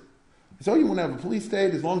Nasser. So you want to have a police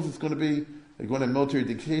state as long as it's going to be, you're going to have military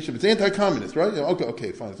dictatorship. It's anti-communist, right?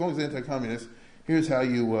 Okay, fine. As long as it's anti-communist, here's how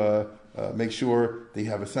you make sure they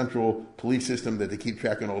have a central police system that they keep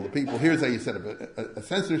tracking all the people. Here's how you set up a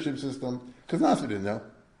censorship system, because Nasser didn't know.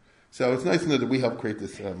 So it's nice to know that we helped create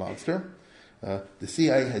this monster. The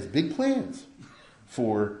CIA has big plans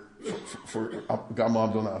for Gamal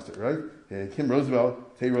Abdel Nasser, right?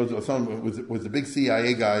 Teddy Roosevelt's son was a big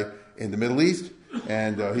CIA guy in the Middle East,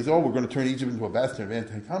 and he said, we're going to turn Egypt into a bastion of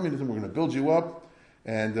anti-communism, we're going to build you up,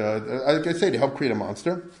 and like I say, to help create a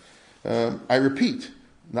monster. I repeat,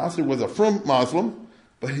 Nasser was a frum Muslim,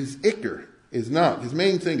 but his ikr is not, his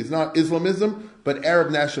main thing is not Islamism, but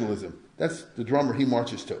Arab nationalism. That's the drummer he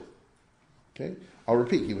marches to. Okay? I'll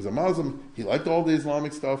repeat, he was a Muslim, he liked all the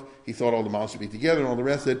Islamic stuff, he thought all the Muslims should be together and all the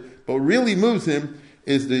rest of it, but what really moves him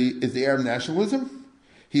is the Arab nationalism.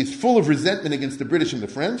 He's full of resentment against the British and the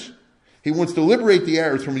French. He wants to liberate the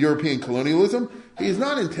Arabs from European colonialism. He does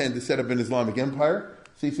not intend to set up an Islamic empire.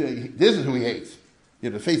 See, this is who he hates.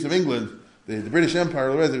 The face of England, the British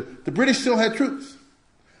Empire, the British still had troops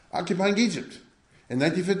occupying Egypt. In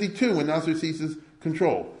 1952, when Nasser seizes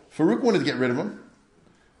control, Farouk wanted to get rid of him.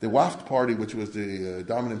 The Wafd party, which was the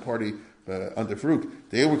dominant party under Farouk,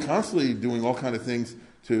 they were constantly doing all kinds of things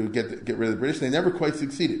to get rid of the British. They never quite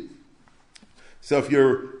succeeded. So if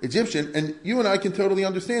you're Egyptian, and you and I can totally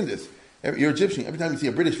understand this, you're Egyptian, every time you see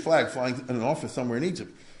a British flag flying in an office somewhere in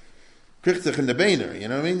Egypt, Krichzich and the Boehner, you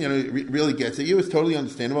know what I mean? It really gets at you. It's totally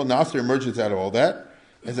understandable. Nasser emerges out of all that.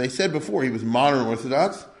 As I said before, he was modern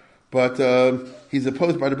Orthodox, but he's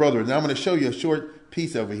opposed by the Brotherhood. Now I'm going to show you a short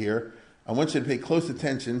piece over here. I want you to pay close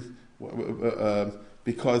attention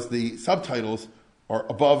because the subtitles are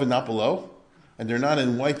above and not below, and they're not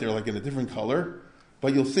in white, they're like in a different color.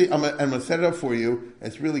 But you'll see, I'm going to set it up for you.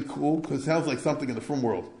 It's really cool because it sounds like something in the frum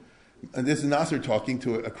world. And this is Nasser talking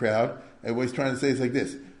to a crowd, and what he's trying to say is like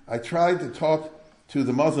this. I tried to talk to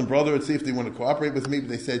the Muslim Brotherhood, see if they want to cooperate with me. But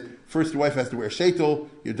they said, first your wife has to wear a shaitel,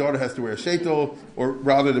 your daughter has to wear a shaitel, or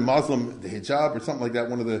rather the Muslim, the hijab, or something like that.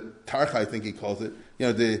 One of the tarqa, I think he calls it.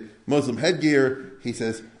 The Muslim headgear. He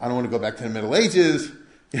says, I don't want to go back to the Middle Ages,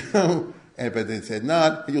 but they said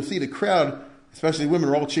not. And you'll see the crowd, especially women,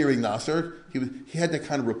 are all cheering Nasser. He had that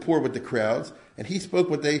kind of rapport with the crowds, and he spoke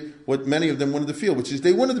what many of them wanted to feel, which is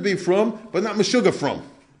they wanted to be from, but not Meshuggah from.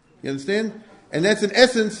 You understand? And that's an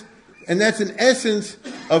essence. And that's an essence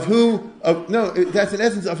of that's an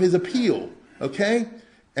essence of his appeal. Okay?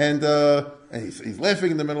 And he's laughing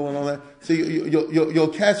in the middle and all that. So you'll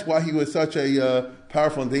catch why he was such a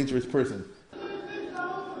powerful and dangerous person.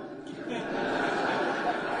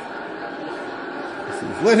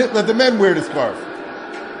 Let the men wear the scarf.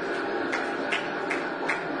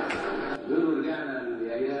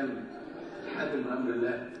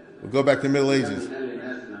 We'll go back to the Middle Ages.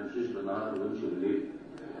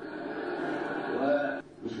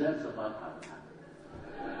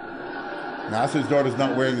 Nasser's daughter's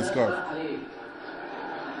not wearing the scarf.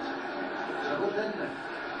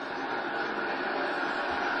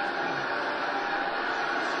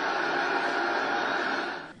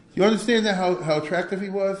 You understand that how attractive he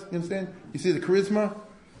was? You understand? You see the charisma?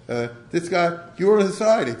 This guy, you were on his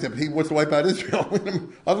side, except he wants to wipe out Israel.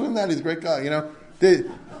 Other than that, he's a great guy.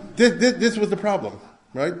 This was the problem,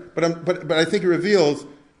 right? But I think it reveals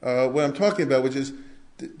what I'm talking about, which is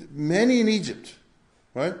many in Egypt,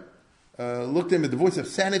 right, looked at him as the voice of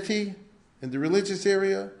sanity in the religious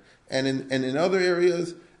area and in other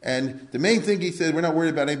areas. And the main thing he said, we're not worried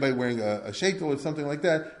about anybody wearing a shaitel or something like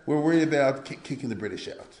that. We're worried about kicking the British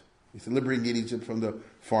out. He said, liberating Egypt from the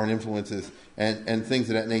foreign influences and things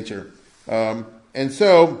of that nature. And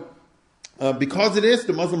so, because of this,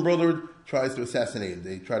 the Muslim Brotherhood tries to assassinate him.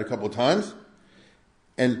 They tried a couple of times,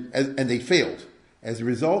 and they failed. As a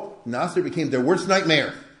result, Nasser became their worst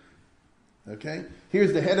nightmare. Okay?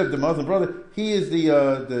 Here's the head of the Muslim Brotherhood. He is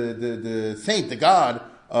the saint, the god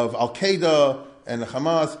of Al-Qaeda and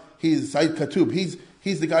Hamas. He's Said Qutb.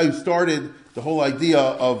 He's the guy who started the whole idea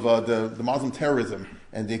of the Muslim terrorism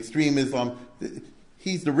and the extreme Islam.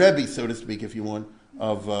 He's the Rebbe, so to speak, if you want,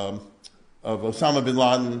 of Osama bin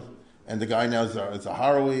Laden and the guy now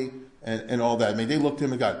Zahawi and all that. I mean, they looked at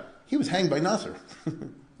him and got, he was hanged by Nasser.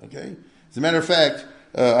 Okay? As a matter of fact,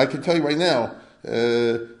 I can tell you right now,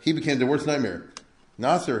 he became the worst nightmare.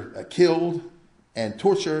 Nasser killed and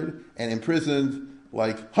tortured and imprisoned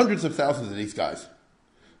like hundreds of thousands of these guys.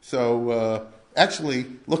 So actually,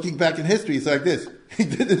 looking back in history, it's like this. He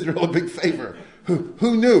did Israel a big favor.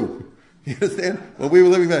 Who knew? You understand? When we were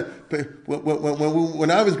living there, when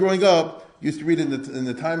I was growing up, used to read in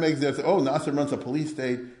the Time magazine, say, Nasser runs a police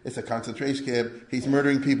state, it's a concentration camp, he's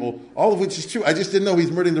murdering people, all of which is true. I just didn't know he's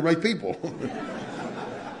murdering the right people. You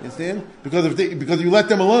understand? Because you let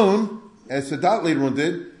them alone, as Sadat later on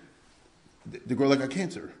did, they grow like a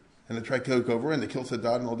cancer. And they try to take over and they kill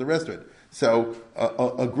Sadat and all the rest of it. So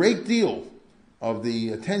a great deal of the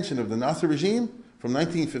attention of the Nasser regime from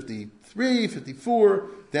 1953, 54,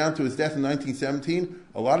 down to his death in 1917,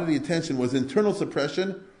 a lot of the attention was internal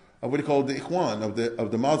suppression of what he called the Ikhwan,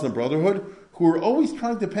 of the Muslim Brotherhood, who were always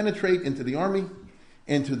trying to penetrate into the army,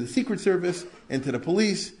 into the secret service, into the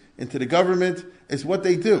police, into the government. It's what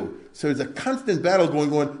they do. So there's a constant battle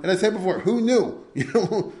going on. And I said before, who knew?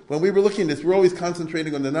 When we were looking at this, we're always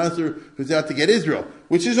concentrating on the Nasser who's out to get Israel,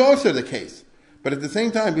 which is also the case. But at the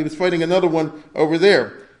same time, he was fighting another one over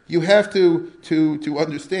there. You have to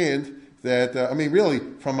understand that, really,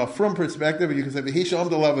 from a from perspective, you can say,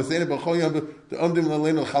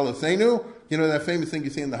 you know that famous thing you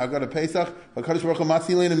see in the Haggadah Pesach?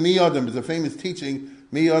 There's a famous teaching.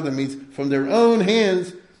 Miyadam means from their own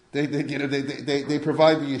hands, they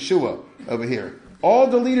provide the Yeshua over here. All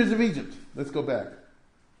the leaders of Egypt. Let's go back.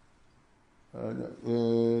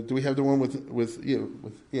 Do we have the one with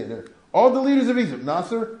you? There. All the leaders of Egypt.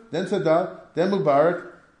 Nasser, then Sadat, then Mubarak.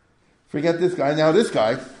 Forget this guy. Now this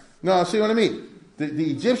guy. No, I'll see what I mean.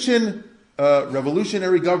 The Egyptian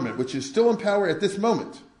revolutionary government, which is still in power at this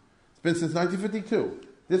moment, it's been since 1952.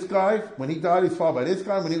 This guy, when he died, he's followed by this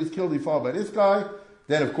guy. When he was killed, he followed by this guy.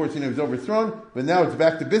 Then, of course, he was overthrown. But now it's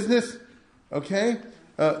back to business. Okay?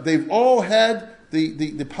 They've all had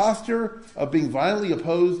the posture of being violently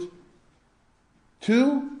opposed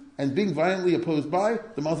to and being violently opposed by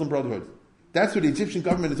the Muslim Brotherhood. That's what the Egyptian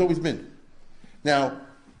government has always been. Now,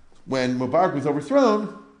 when Mubarak was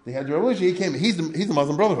overthrown, they had the revolution. He came. He's the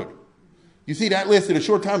Muslim Brotherhood. You see, that lasted a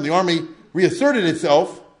short time. The army reasserted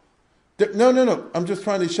itself. No. I'm just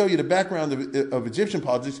trying to show you the background of Egyptian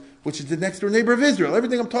politics, which is the next door neighbor of Israel.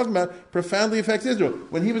 Everything I'm talking about profoundly affects Israel.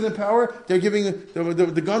 When he was in power, they're giving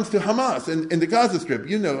the guns to Hamas in the Gaza Strip.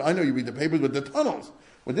 I know you read the papers with the tunnels.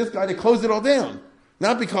 With this guy, they closed it all down.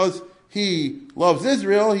 Not because he loves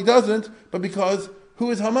Israel, he doesn't, but because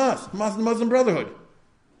who is Hamas? Hamas is the Muslim Brotherhood.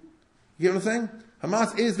 You get what I'm saying?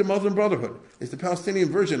 Hamas is the Muslim Brotherhood. It's the Palestinian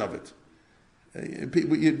version of it.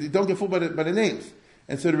 You don't get fooled by the names.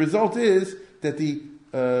 And so the result is that the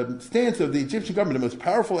stance of the Egyptian government, the most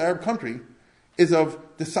powerful Arab country, is of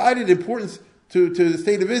decided importance to the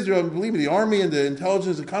state of Israel. And believe me, the army and the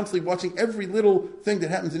intelligence are constantly watching every little thing that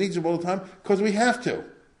happens in Egypt all the time because we have to.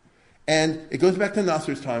 And it goes back to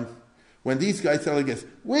Nasser's time when these guys said like this,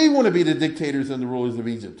 we want to be the dictators and the rulers of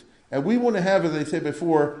Egypt. And we want to have, as I said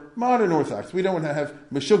before, modern Orthodox. We don't want to have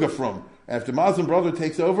Meshuggah from. If the Muslim brother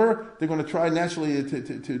takes over, they're going to try naturally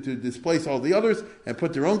to displace all the others and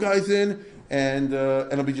put their own guys in, and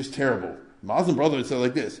it'll be just terrible. Muslim brothers say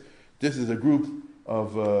like this. This is a group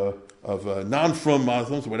of non-from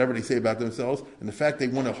Muslims, whatever they say about themselves, and the fact they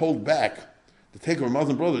want to hold back to take over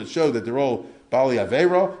Muslim brothers show that they're all Bali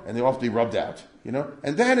Aveira, and they all have to be rubbed out.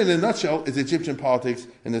 And that, in a nutshell, is Egyptian politics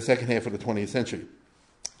in the second half of the 20th century.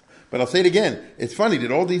 But I'll say it again. It's funny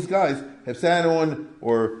that all these guys have sat on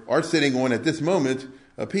or are sitting on at this moment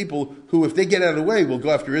people who, if they get out of the way, will go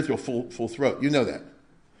after Israel full throat. You know that.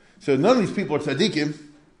 So none of these people are tzaddikim,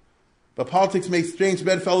 but politics makes strange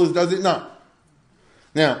bedfellows, does it not?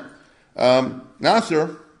 Now,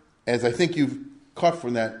 Nasser, as I think you've caught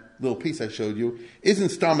from that little piece I showed you, isn't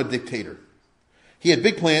Stam a dictator. He had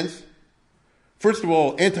big plans. First of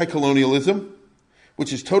all, anti-colonialism,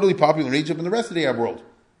 which is totally popular in Egypt and the rest of the Arab world.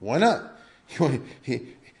 Why not?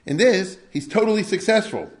 In this, he's totally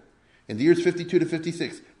successful. In the years 52 to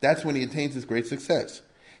 56, that's when he attains his great success.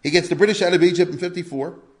 He gets the British out of Egypt in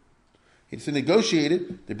 54. It's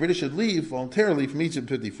negotiated. The British should leave voluntarily from Egypt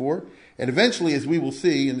in 54. And eventually, as we will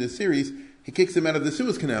see in this series, he kicks them out of the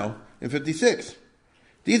Suez Canal in 56.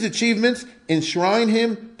 These achievements enshrine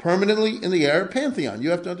him permanently in the Arab pantheon. You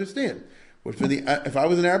have to understand. If I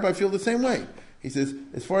was an Arab, I'd feel the same way. He says,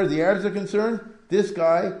 as far as the Arabs are concerned, this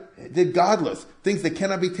guy did godless, things that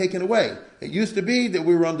cannot be taken away. It used to be that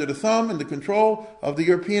we were under the thumb and the control of the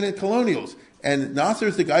European colonials. And Nasser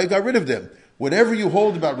is the guy who got rid of them. Whatever you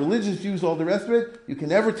hold about religious views, all the rest of it, you can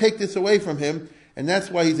never take this away from him. And that's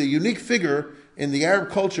why he's a unique figure in the Arab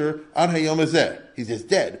culture ad hayom hazeh. He's just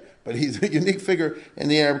dead, but he's a unique figure in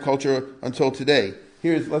the Arab culture until today.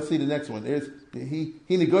 Let's see the next one.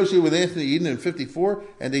 He negotiated with Anthony Eden in 54,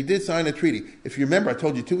 and they did sign a treaty. If you remember, I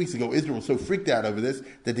told you 2 weeks ago, Israel was so freaked out over this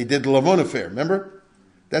that they did the Lavon affair. Remember?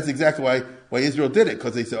 That's exactly why Israel did it,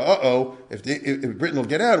 because they said, if Britain will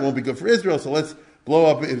get out, it won't be good for Israel, so let's blow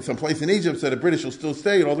up some place in Egypt so the British will still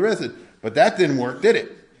stay and all the rest of it. But that didn't work, did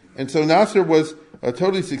it? And so Nasser was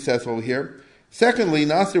totally successful here. Secondly,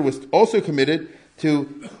 Nasser was also committed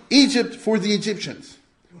to Egypt for the Egyptians,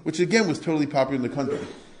 which again was totally popular in the country.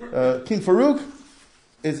 King Farouk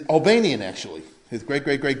is Albanian, actually. His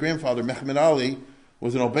great-great-great-grandfather, Mehmet Ali,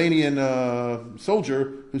 was an Albanian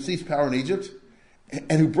soldier who seized power in Egypt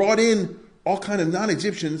and who brought in all kind of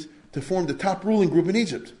non-Egyptians to form the top ruling group in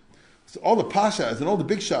Egypt. So all the pashas and all the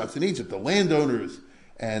big shots in Egypt, the landowners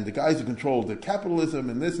and the guys who controlled the capitalism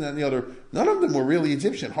and this and that and the other, none of them were really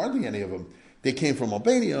Egyptian, hardly any of them. They came from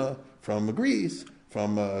Albania, from Greece,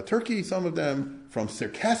 from Turkey, some of them, from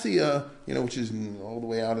Circassia, which is all the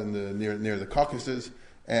way out in the near the Caucasus.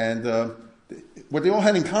 And what they all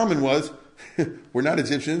had in common was, we're not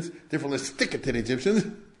Egyptians, therefore let's stick it to the Egyptians,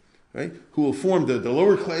 right? Who will form the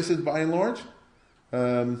lower classes by and large.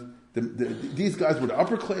 These guys were the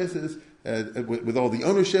upper classes with all the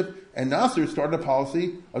ownership, and Nasser started a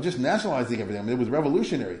policy of just nationalizing everything. I mean, it was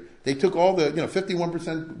revolutionary. They took all the,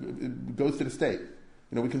 51% goes to the state.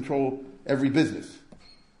 We control every business.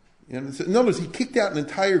 So in other words, he kicked out an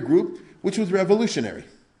entire group, which was revolutionary.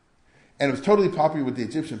 And it was totally popular with the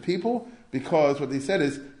Egyptian people, because what they said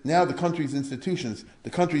is, now the country's institutions, the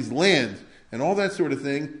country's land, and all that sort of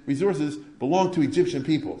thing, resources, belong to Egyptian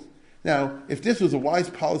people. Now, if this was a wise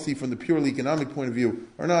policy from the purely economic point of view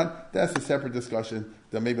or not, that's a separate discussion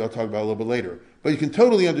that maybe I'll talk about a little bit later. But you can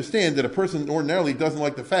totally understand that a person ordinarily doesn't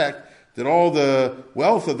like the fact that all the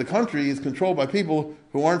wealth of the country is controlled by people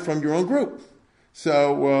who aren't from your own group.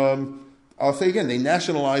 So I'll say again, they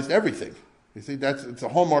nationalized everything. You see, it's a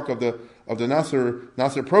hallmark of the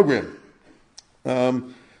Nasser program.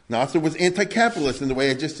 Nasser was anti-capitalist in the way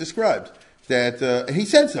I just described. And he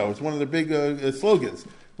said so. It's one of the big slogans.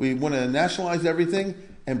 We want to nationalize everything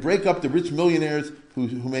and break up the rich millionaires who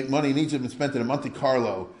make money in Egypt and spent it in Monte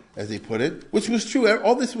Carlo as they put it, which was true.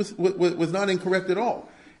 All this was not incorrect at all.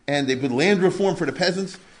 And they put land reform for the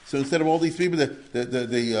peasants. So instead of all these people,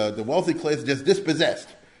 the wealthy class just dispossessed,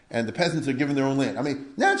 and the peasants are given their own land. I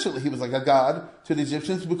mean, naturally, he was like a god to the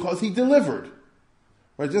Egyptians because he delivered.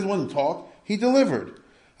 Right? It just wasn't talk. He delivered.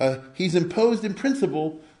 He's imposed in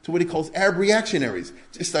principle to what he calls Arab reactionaries.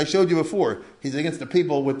 Just I showed you before. He's against the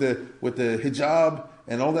people with the hijab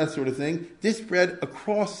and all that sort of thing. This spread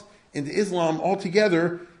across into Islam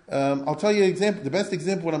altogether. I'll tell you an example. The best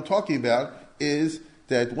example of what I'm talking about is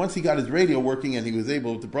that once he got his radio working and he was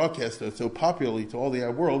able to broadcast so popularly to all the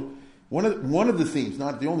Arab world, one of the themes,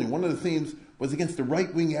 not the only, one of the themes was against the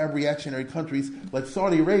right-wing Arab reactionary countries like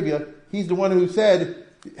Saudi Arabia. He's the one who said,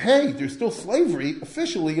 hey, there's still slavery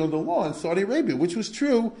officially under law in Saudi Arabia, which was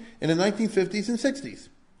true in the 1950s and 60s.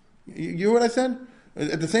 You hear what I said?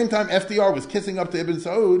 At the same time, FDR was kissing up to Ibn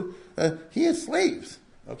Saud. He had slaves.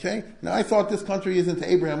 Okay? Now, I thought this country isn't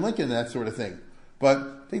to Abraham Lincoln and that sort of thing.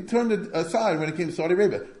 But they turned it aside when it came to Saudi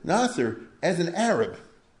Arabia. Nasser, as an Arab,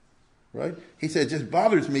 right? He said, it just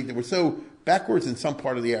bothers me that we're so backwards in some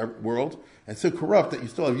part of the Arab world and so corrupt that you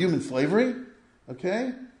still have human slavery.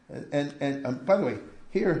 Okay? And by the way,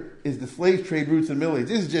 here is the slave trade routes in the Middle East.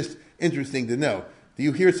 This is just interesting to know.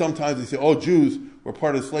 You hear sometimes they say, oh, Jews were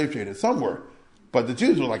part of the slave trade. And some were. But the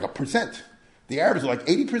Jews were like 1%. The Arabs were like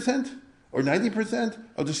 80% or 90%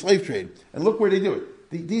 of the slave trade. And look where they do it.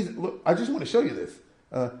 Look, I just want to show you this.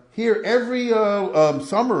 Here, every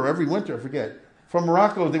summer or every winter, I forget, from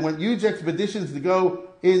Morocco, they went huge expeditions to go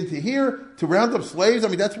into here to round up slaves. I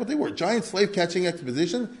mean, that's what they were. Giant slave-catching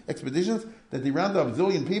expeditions that they round up a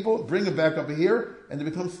zillion people, bring them back up here, and they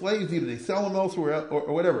become slaves. Either they sell them elsewhere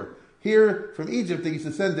or whatever. Here, from Egypt, they used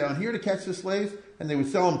to send down here to catch the slaves, and they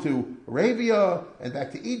would sell them to Arabia and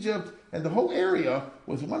back to Egypt, and the whole area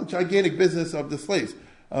was one gigantic business of the slaves.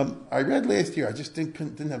 I read last year, I just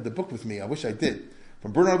didn't have the book with me. I wish I did.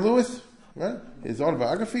 From Bernard Lewis, right? His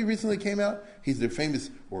autobiography recently came out. He's the famous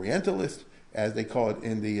Orientalist, as they call it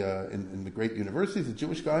in the great universities, a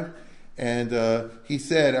Jewish guy. And he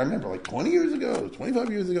said, I remember like 20 years ago, 25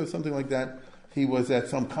 years ago, something like that, he was at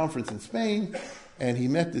some conference in Spain, and he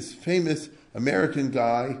met this famous American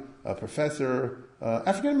guy, a professor,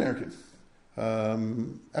 African-American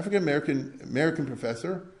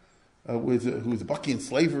professor, who was a bucky in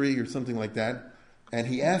slavery or something like that. And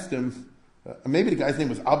he asked him, maybe the guy's name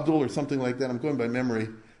was Abdul or something like that, I'm going by memory.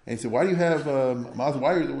 And he said, why do you have,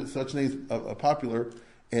 why are such names popular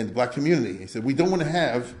in the black community? He said, we don't want to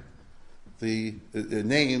have the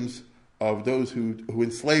names of those who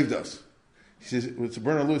enslaved us. He says, so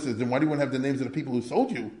Bernard Lewis says, then why do you want to have the names of the people who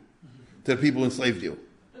sold you to the people who enslaved you?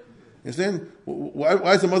 You understand?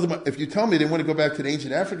 Why is a Muslim, if you tell me they want to go back to the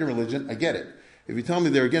ancient African religion, I get it. If you tell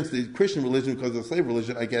me they're against the Christian religion because of the slave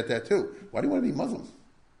religion, I get that too. Why do you want to be Muslim?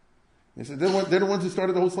 He said, they're the ones who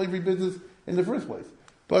started the whole slavery business in the first place.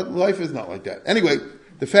 But life is not like that. Anyway,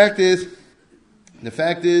 the fact is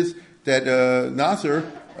that Nasser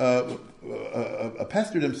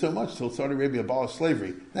pestered him so much till Saudi Arabia abolished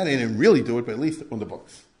slavery. Now, they didn't really do it, but at least on the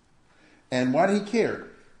books. And why did he care?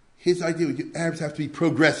 His idea was Arabs have to be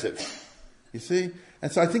progressive. You see?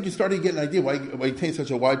 And so I think you're starting to get an idea why he attained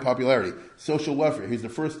such a wide popularity. Social welfare. He's the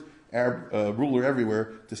first Arab ruler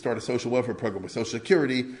everywhere to start a social welfare program with Social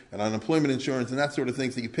Security and unemployment insurance and that sort of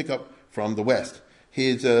things that you pick up from the West.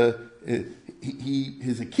 His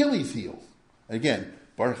Achilles heel, again,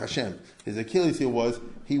 Baruch Hashem, his Achilles heel was,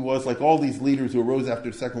 he was like all these leaders who arose after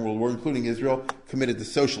the Second World War, including Israel, committed to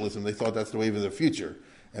socialism. They thought that's the wave of the future.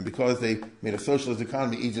 And because they made a socialist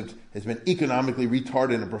economy, Egypt has been economically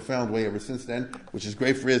retarded in a profound way ever since then, which is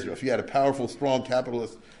great for Israel. If you had a powerful, strong,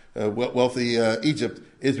 capitalist, wealthy Egypt,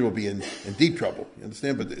 Israel would be in deep trouble. You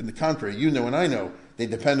understand? But in the contrary, you know and I know, they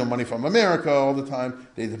depend on money from America all the time.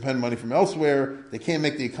 They depend on money from elsewhere. They can't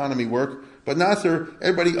make the economy work. But Nasser,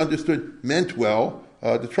 everybody understood, meant well.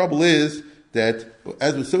 The trouble is that,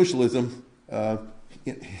 as with socialism,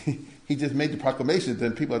 he just made the proclamations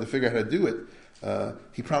and people had to figure out how to do it.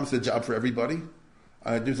 He promised a job for everybody.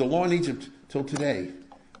 There's a law in Egypt till today,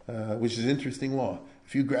 which is an interesting law.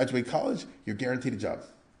 If you graduate college, you're guaranteed a job.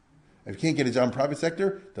 If you can't get a job in the private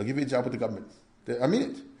sector, they'll give you a job with the government. I mean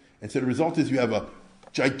it. And so the result is you have a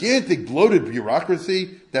gigantic, bloated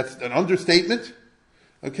bureaucracy. That's an understatement.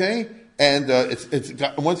 Okay? And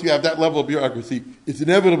once you have that level of bureaucracy, it's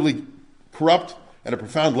inevitably corrupt at a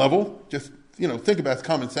profound level. Just, think about it, it's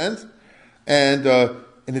common sense. And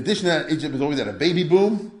in addition to that, Egypt has always had a baby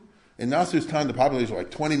boom. In Nasser's time, the population was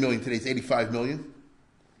like 20 million. Today it's 85 million.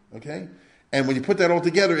 Okay? And when you put that all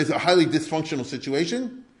together, it's a highly dysfunctional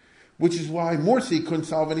situation, which is why Morsi couldn't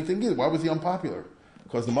solve anything either. Why was he unpopular?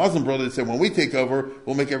 because the Muslim brothers said, when we take over,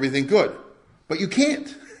 we'll make everything good. But you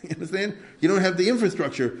can't. You understand? You don't have the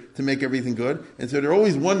infrastructure to make everything good, and so they're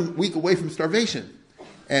always 1 week away from starvation.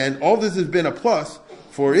 And all this has been a plus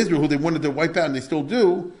for Israel, who they wanted to wipe out, and they still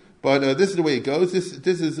do, but this is the way it goes.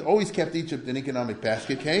 This has always kept Egypt an economic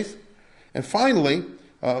basket case. And finally,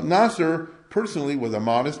 Nasser personally was a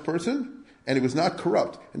modest person, and he was not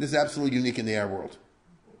corrupt. And this is absolutely unique in the Arab world.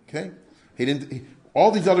 Okay?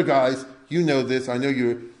 All these other guys, you know this, I know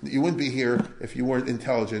you wouldn't be here if you weren't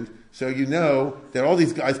intelligent, so you know that all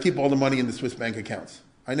these guys keep all the money in the Swiss bank accounts.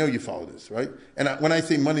 I know you follow this, right? And when I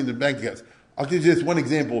say money in the bank accounts, I'll give you just one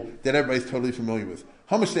example that everybody's totally familiar with.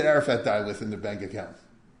 How much did Arafat die with in the bank account?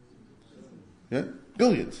 Yeah?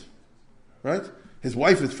 Billions, right? His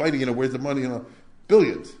wife is fighting, where's the money?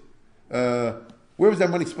 Billions. Where was that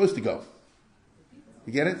money supposed to go?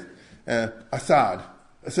 You get it? Assad,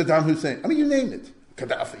 Saddam Hussein. I mean, you name it.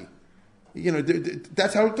 Gaddafi.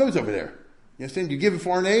 That's how it goes over there. You understand? You give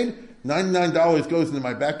foreign aid, $99 goes into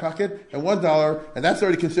my back pocket, and $1, and that's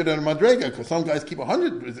already considered a madrega, because some guys keep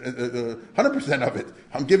 100% of it.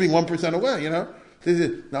 I'm giving 1% away,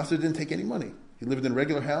 Nasser didn't take any money. He lived in a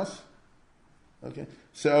regular house. Okay?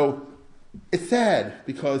 So, it's sad,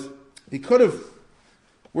 because he could have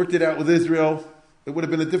worked it out with Israel. It would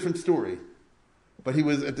have been a different story. But he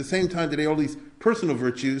was, at the same time that he had all these personal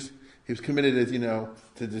virtues, he was committed, as you know,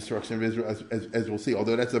 to the destruction of Israel, as we'll see,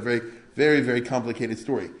 although that's a very, very, very complicated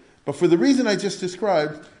story. But for the reason I just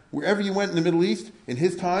described, wherever you went in the Middle East, in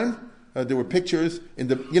his time, there were pictures,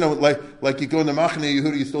 like you go in the Machane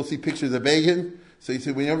Yehuda, you still see pictures of Begin. So you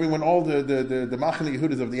see, when all the Machane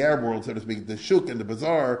Yehudas of the Arab world, so to speak, the Shuk and the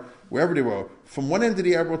Bazaar, wherever they were, from one end of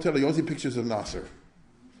the Arab world to the other, you don't see pictures of Nasser.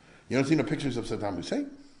 You don't see no pictures of Saddam Hussein,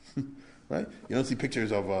 right? You don't see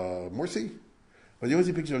pictures of Morsi, but you don't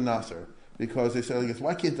see pictures of Nasser, because they say,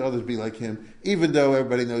 why can't the others be like him, even though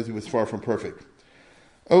everybody knows he was far from perfect.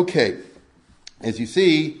 Okay, as you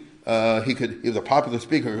see, he was a popular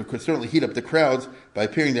speaker who could certainly heat up the crowds by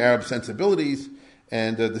appealing to Arab sensibilities,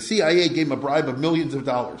 and the CIA gave him a bribe of millions of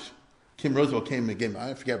dollars. Kim Roosevelt came and gave him,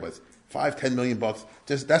 I forget what it was, $5-10 million bucks.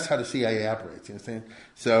 That's how the CIA operates, you understand?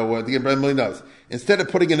 So they gave him $1 million. Instead of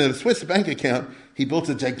putting it in a Swiss bank account, he built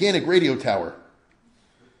a gigantic radio tower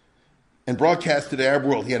and broadcast to the Arab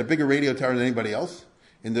world. He had a bigger radio tower than anybody else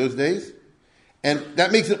in those days. And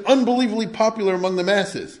that makes it unbelievably popular among the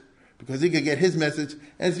masses, because he could get his message.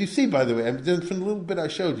 As you see, by the way, from the little bit I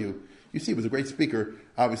showed you, you see he was a great speaker,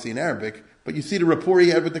 obviously in Arabic, but you see the rapport he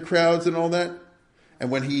had with the crowds and all that.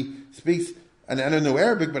 And when he speaks, and I don't know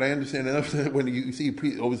Arabic, but I understand enough that when you see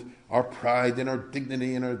always our pride and our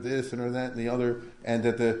dignity and our this and our that and the other, and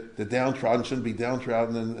that the downtrodden shouldn't be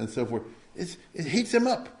downtrodden and so forth, it heats him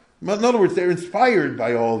up. In other words, they're inspired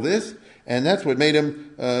by all this, and that's what made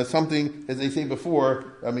him something, as they say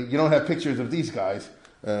before. I mean, you don't have pictures of these guys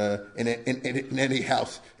in any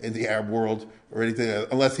house in the Arab world or anything,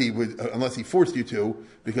 unless he forced you to,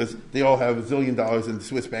 because they all have $1 zillion in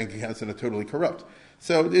Swiss bank accounts and are totally corrupt.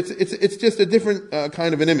 So it's just a different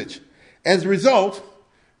kind of an image. As a result,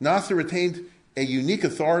 Nasser retained a unique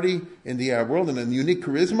authority in the Arab world and a unique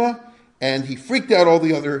charisma, and he freaked out all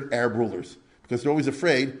the other Arab rulers, because they're always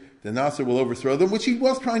afraid that Nasser will overthrow them, which he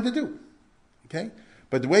was trying to do. Okay?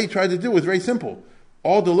 But the way he tried to do was very simple.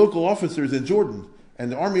 All the local officers in Jordan,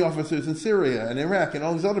 and the army officers in Syria and Iraq and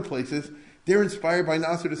all these other places, they're inspired by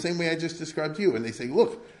Nasser the same way I just described to you. And they say,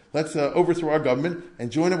 look, let's overthrow our government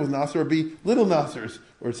and join it with Nasser, or be little Nassers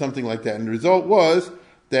or something like that. And the result was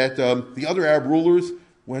that the other Arab rulers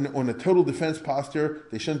went on a total defense posture.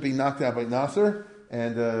 They shouldn't be knocked out by Nasser.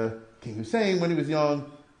 And King Hussein, when he was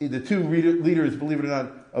young, the two leaders, believe it or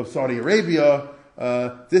not, of Saudi Arabia,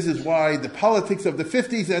 this is why the politics of the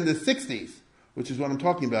 50s and the 60s, which is what I'm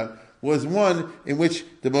talking about, was one in which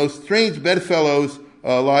the most strange bedfellows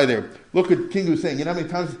lie there. Look at King Hussein. You know how many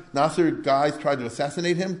times Nasser guys tried to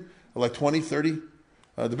assassinate him? Like 20, 30?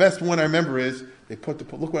 The best one I remember is,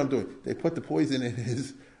 look what I'm doing. They put the poison in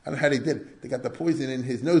his, I don't know how they did it. They got the poison in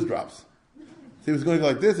his nose drops. So he was going to go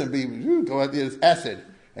like this and go out there as acid.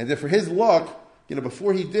 And then for his luck,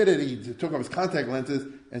 before he did it, he took off his contact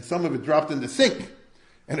lenses, and some of it dropped in the sink,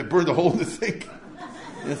 and it burned a hole in the sink.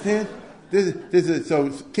 You understand? So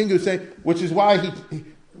King Hussein, which is why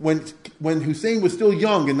when Hussein was still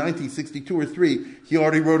young in 1962 or 3, he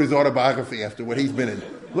already wrote his autobiography after what he's been in.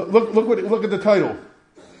 Look at the title.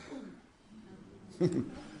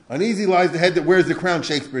 Uneasy lies the head that wears the crown,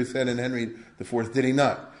 Shakespeare said in Henry IV, did he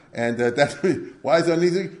not? And that's why is it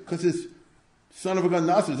uneasy? Because his son of a gun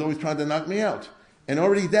Nasser is always trying to knock me out. And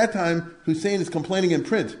already at that time, Hussein is complaining in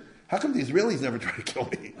print, how come the Israelis never try to kill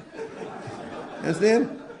me? You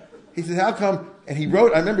understand? He says, how come and he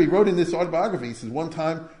wrote, I remember he wrote in this autobiography, he says, one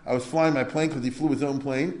time I was flying my plane because he flew his own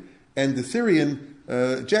plane, and the Syrian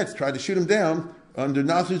jets tried to shoot him down under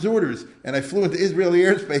Nasser's orders, and I flew into Israeli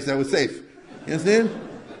airspace, I was safe. You understand?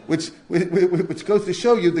 Which goes to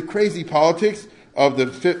show you the crazy politics of the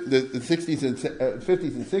 60s and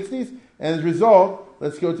 50s and 60s, and as a result,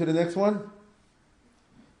 let's go to the next one.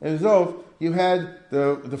 As a result, you had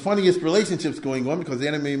the funniest relationships going on because the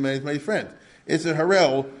enemy made my friend. Issa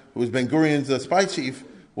Harel, who was Ben Gurion's spy chief,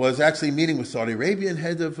 was actually meeting with Saudi Arabian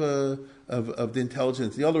head of the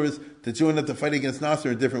intelligence. The other is to join up to fight against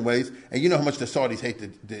Nasser in different ways. And you know how much the Saudis hate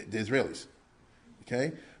the Israelis.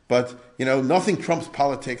 Okay? But, nothing trumps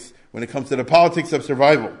politics when it comes to the politics of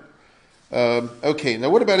survival. Okay, now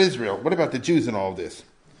what about Israel? What about the Jews in all of this?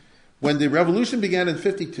 When the revolution began in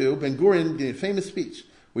 52, Ben Gurion gave a famous speech.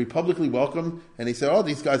 We publicly welcomed, and he said,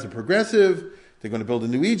 these guys are progressive. They're going to build a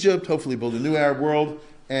new Egypt, hopefully build a new Arab world.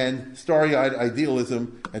 And starry-eyed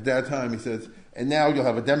idealism at that time, he says, and now you'll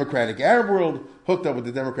have a democratic Arab world hooked up with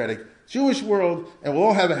the democratic Jewish world, and we'll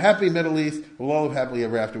all have a happy Middle East. We'll all live happily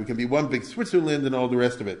ever after. We can be one big Switzerland and all the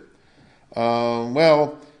rest of it.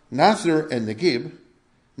 Nasser and Naguib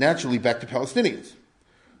naturally backed the Palestinians.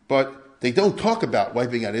 But they don't talk about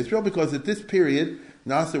wiping out Israel because at this period,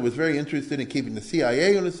 Nasser was very interested in keeping the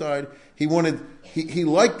CIA on his side. He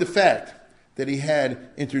liked the fact that he had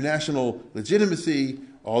international legitimacy.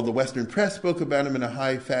 All the Western press spoke about him in a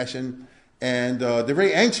high fashion. And they're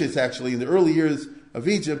very anxious, actually, in the early years of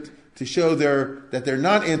Egypt to show that they're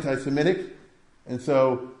not anti-Semitic. And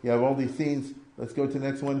so you have all these scenes. Let's go to the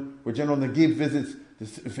next one, where General Naguib visits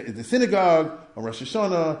the synagogue on Rosh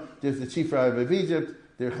Hashanah. There's the chief rabbi of Egypt.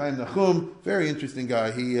 There's Chaim Nachum, very interesting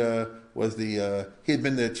guy. He had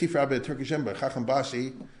been the chief rabbi of Turkish Empire, Chacham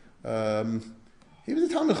Bashi. He was a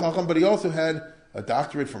Talmud Chacham, but he also had a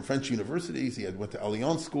doctorate from French universities. He went to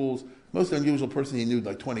Alliance schools. Most unusual person. He knew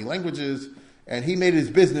like 20 languages, and he made it his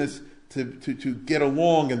business to get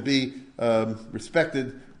along and be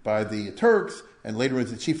respected by the Turks. And later as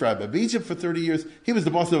the chief rabbi of Egypt for 30 years. He was the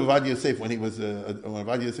boss of Avad Yosef when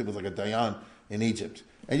Avad Yosef was like a Dayan in Egypt.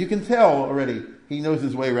 And you can tell already he knows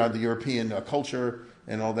his way around the European culture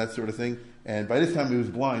and all that sort of thing. And by this time he was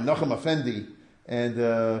blind, Nachum Effendi.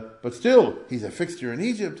 But still, he's a fixture in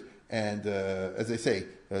Egypt. And as they say,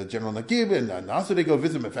 General Naguib and Nasser, they go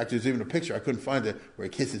visit him. In fact, there's even a picture, I couldn't find it, where he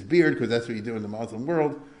kisses his beard because that's what you do in the Muslim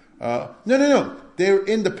world. No. They're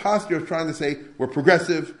in the posture of trying to say, we're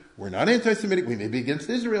progressive, we're not anti-Semitic, we may be against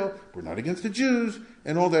Israel, we're not against the Jews,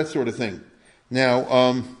 and all that sort of thing.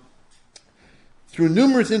 Now, through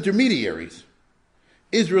numerous intermediaries,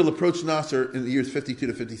 Israel approached Nasser in the years 52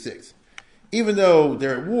 to 56. Even though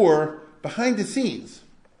they're at war, behind the scenes,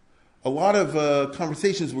 a lot of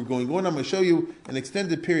conversations were going on. I'm going to show you an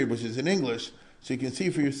extended period, which is in English, so you can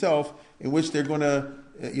see for yourself, in which they're going to,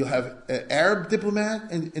 you'll have an Arab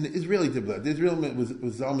diplomat and an Israeli diplomat. The Israeli was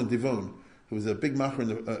Zalman Divon, who was a big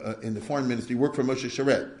macher in the foreign ministry, worked for Moshe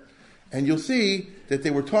Sharet. And you'll see that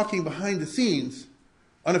they were talking behind the scenes,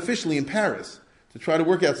 unofficially in Paris, to try to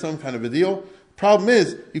work out some kind of a deal. Problem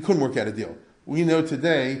is, you couldn't work out a deal. We know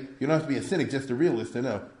today, you don't have to be a cynic, just a realist to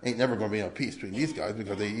know, ain't never going to be a peace between these guys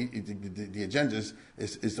because the agenda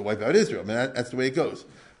is to wipe out Israel. I mean, that's the way it goes.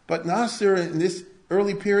 But Nasser, in this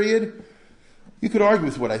early period, you could argue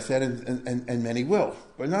with what I said, and many will.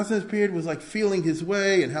 But Nasser's period was like feeling his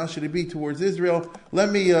way, and how should it be towards Israel?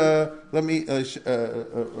 Let me run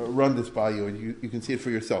this by you, and you can see it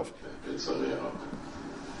for yourself.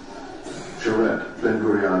 Sharet, Ben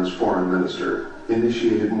Gurion's foreign minister,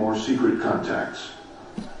 initiated more secret contacts.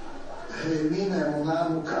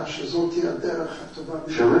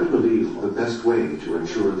 Sharet believed the best way to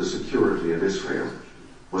ensure the security of Israel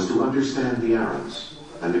was to understand the Arabs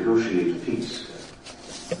and negotiate peace.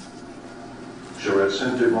 Sharet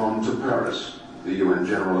sent Devon to Paris, the UN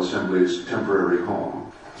General Assembly's temporary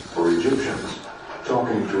home. For Egyptians,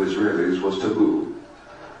 talking to Israelis was taboo.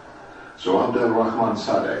 So Abdel Rahman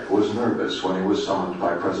Sadek was nervous when he was summoned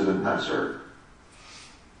by President Nasser.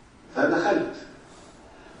 I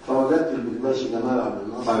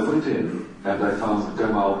went in and I found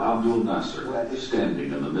Gamal Abdel Nasser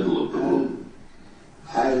standing in the middle of the room.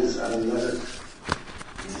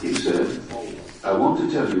 He said, I want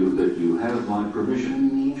to tell you that you have my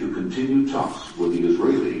permission to continue talks with the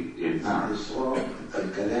Israeli in Paris.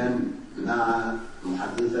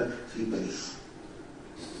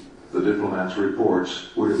 The diplomat's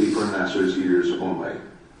reports were to be for Nasser's ears only.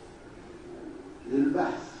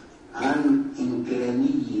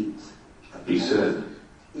 He said,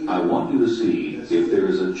 I want you to see if there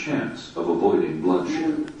is a chance of avoiding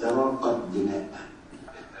bloodshed.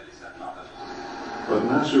 But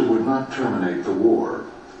Nasser would not terminate the war,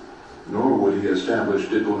 nor would he establish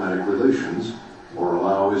diplomatic relations or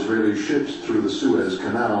allow Israeli ships through the Suez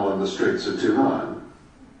Canal and the Straits of Tiran.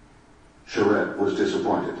 Sharet was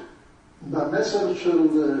disappointed.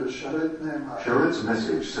 Sharet's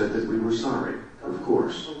message said that we were sorry, of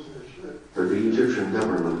course, but the Egyptian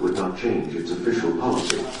government would not change its official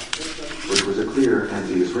policy, which was a clear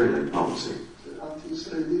anti-Israeli policy.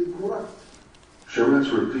 Sharet's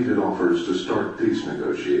repeated offers to start peace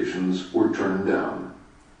negotiations were turned down.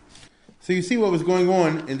 So you see what was going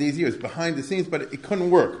on in these years behind the scenes, but it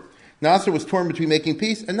couldn't work. Nasser was torn between making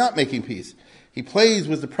peace and not making peace. He plays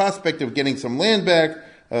with the prospect of getting some land back.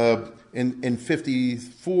 In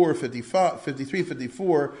 54, 55, 53,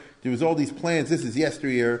 54, there was all these plans. This is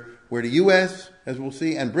yesteryear, where the U.S., as we'll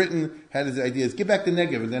see, and Britain had his ideas, give back the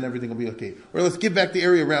Negev and then everything will be okay. Or let's give back the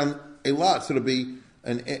area around Eilat so it'll be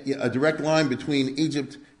a direct line between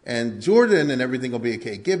Egypt and Jordan and everything will be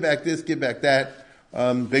okay. Give back this, give back that.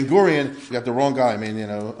 Ben-Gurion, you got the wrong guy. I mean,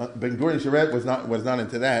 Ben-Gurion Sharet was not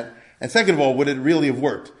into that. And second of all, would it really have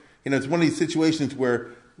worked? It's one of these situations where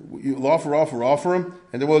you offer him,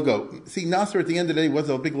 and then we'll go. See, Nasser at the end of the day was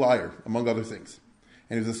a big liar, among other things.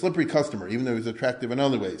 And he was a slippery customer, even though he was attractive in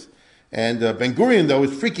other ways. And Ben-Gurion, though, is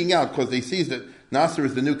freaking out because he sees that Nasser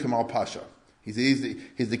is the new Kemal Pasha. He's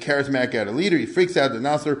the charismatic out leader. He freaks out that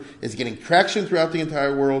Nasser is getting traction throughout the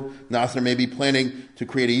entire world. Nasser may be planning to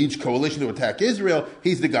create a huge coalition to attack Israel.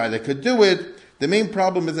 He's the guy that could do it. The main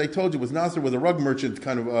problem, as I told you, was Nasser was a rug merchant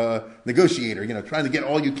kind of negotiator, trying to get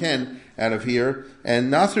all you can out of here.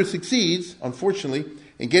 And Nasser succeeds, unfortunately,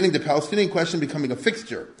 in getting the Palestinian question becoming a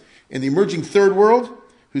fixture in the emerging third world,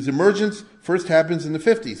 whose emergence first happens in the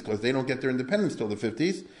 50s, because they don't get their independence till the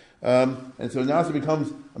 50s. And so Nasser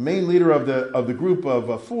becomes a main leader of the group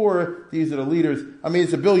of four. These are the leaders. I mean,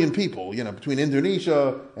 it's 1 billion people, between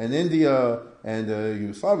Indonesia and India and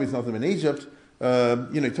Yugoslavia, something in Egypt.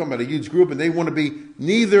 You're talking about a huge group, and they want to be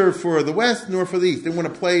neither for the West nor for the East. They want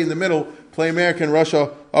to play in the middle, play America and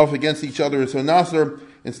Russia off against each other. So Nasser,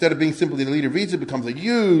 instead of being simply the leader of Egypt, becomes a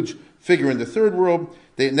huge figure in the third world.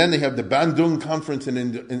 And then they have the Bandung Conference in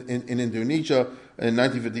Indonesia in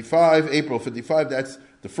 1955, April 55. That's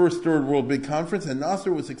the first third world big conference, and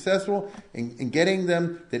Nasser was successful in getting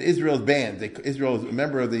them that Israel's banned. Israel is a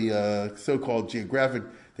member of the so-called geographic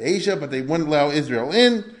Asia, but they wouldn't allow Israel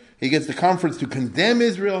in. He gets the conference to condemn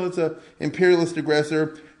Israel as an imperialist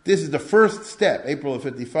aggressor. This is the first step, April of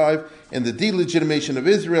 55, in the delegitimation of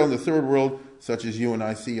Israel in the third world, such as you and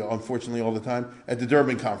I see, unfortunately, all the time at the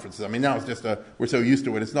Durban conferences. I mean, now it's just we're so used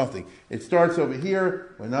to it, it's nothing. It starts over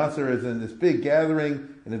here when Nasser is in this big gathering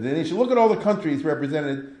in Indonesia. Look at all the countries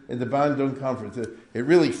represented in the Bandung conference. It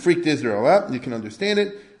really freaked Israel out. You can understand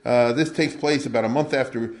it. This takes place about a month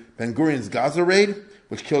after Ben-Gurion's Gaza raid,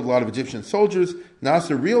 which killed a lot of Egyptian soldiers.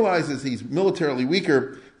 Nasser realizes he's militarily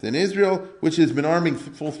weaker than Israel, which has been arming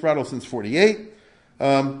full throttle since 48.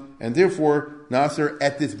 And therefore, Nasser,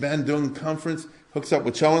 at this Bandung conference, hooks up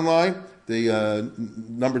with Zhou Enlai, the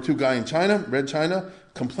number 2 guy in China, Red China,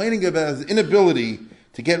 complaining about his inability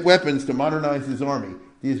to get weapons to modernize his army.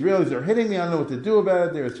 The Israelis are hitting me, I don't know what to do about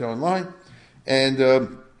it. There's Zhou Enlai. And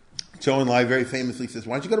Zhou Enlai very famously says,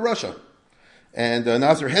 why don't you go to Russia? And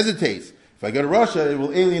Nasser hesitates. If I go to Russia, it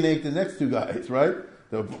will alienate the next 2 guys, right?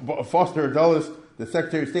 Foster Dulles, the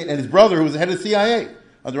Secretary of State, and his brother, who was the head of CIA.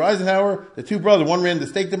 Under Eisenhower, the 2 brothers, one ran the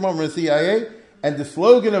State Department, one ran the CIA, and the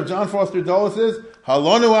slogan of John Foster Dulles is,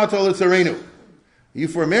 Halonu ato l'tzarenu. Are you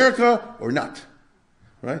for America or not?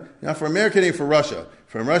 Right? Not for America, ain't for Russia.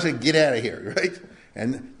 For Russia, get out of here, right?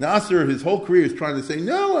 And Nasser, his whole career is trying to say,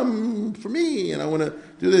 no, I'm for me, and I want to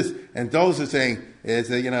do this. And Dulles is saying, it's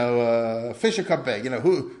fish or cup bag.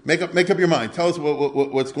 Make up your mind. Tell us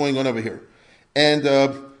what's going on over here. And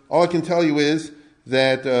all I can tell you is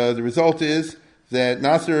that the result is that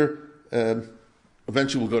Nasser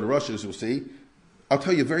eventually will go to Russia, as you'll see. I'll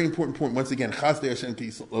tell you a very important point. Once again,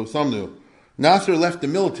 Nasser left the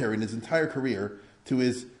military in his entire career to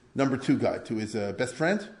his number 2 guy, to his best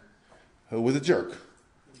friend, who was a jerk.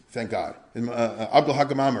 Thank God. Abdul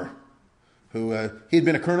Hakam Amr, who he had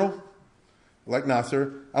been a colonel, like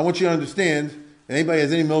Nasser. I want you to understand, and anybody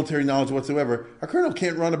has any military knowledge whatsoever, a colonel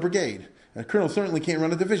can't run a brigade. And a colonel certainly can't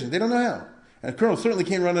run a division. They don't know how. And a colonel certainly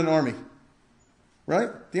can't run an army. Right?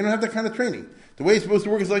 They don't have that kind of training. The way it's supposed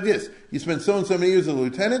to work is like this. You spend so and so many years as a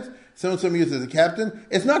lieutenant, so and so many years as a captain.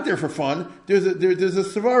 It's not there for fun. There's a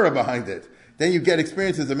savara behind it. Then you get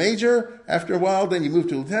experience as a major. After a while, then you move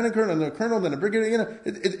to lieutenant colonel, then a colonel, then a brigadier.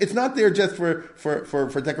 It's not there just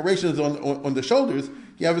for decorations on the shoulders.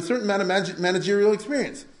 You have a certain amount of managerial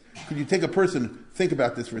experience. Could you take a person, think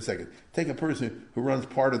about this for a second, take a person who runs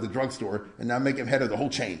part of the drugstore and now make him head of the whole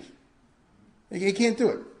chain? You can't do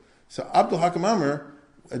it. So Abdul Hakam Amr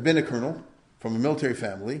had been a colonel from a military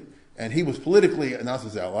family, and he was politically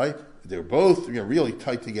Nasser's ally. They were both really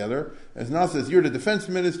tight together. As Nasser says, you're the defense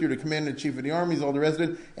minister, you're the commander-in-chief of the armies, all the rest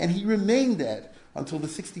of it. And he remained that until the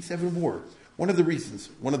 67 war. One of the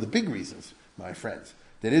big reasons, my friends,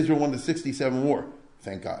 that Israel won the 67 war,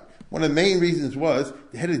 thank God. One of the main reasons was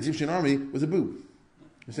the head of the Egyptian army was a boob.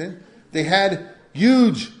 You see? They had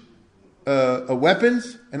huge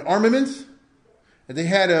weapons and armaments, and they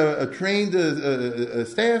had a trained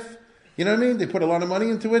staff. You know what I mean? They put a lot of money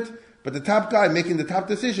into it, but the top guy making the top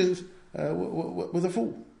decisions was a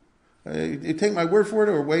fool. You take my word for it,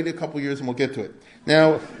 or wait a couple years and we'll get to it.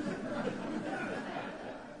 Now,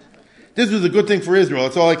 this was a good thing for Israel.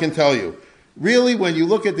 That's all I can tell you. Really, when you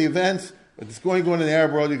look at the events, what's going on in the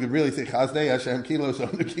Arab world, you could really say, Chazdei Hashem kilo,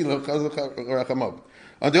 kilo, rachamov.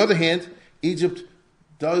 On the other hand, Egypt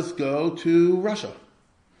does go to Russia.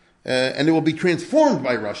 And it will be transformed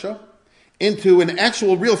by Russia into an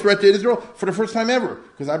actual real threat to Israel for the first time ever.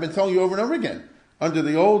 Because I've been telling you over and over again, under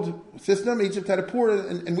the old system, Egypt had a poor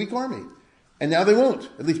and weak army. And now they won't,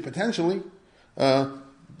 at least potentially.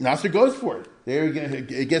 Nasser goes for it.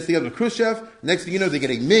 It gets together with Khrushchev. Next thing you know, they're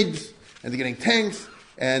getting MiGs, and they're getting tanks,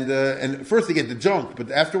 and first they get the junk,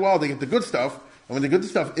 but after a while they get the good stuff. And when they get the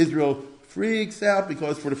stuff, Israel freaks out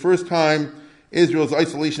because for the first time, Israel's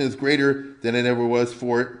isolation is greater than it ever was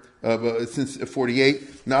since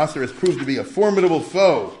 48. Nasser has proved to be a formidable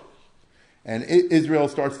foe. And Israel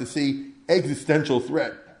starts to see existential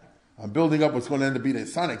threat. I'm building up what's going to end up being a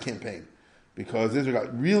Sonic campaign. Because Israel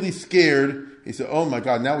got really scared. He said, oh my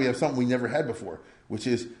God, now we have something we never had before, which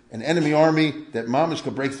is an enemy army that Mamish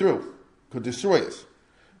could break through, could destroy us.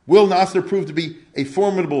 Will Nasser prove to be a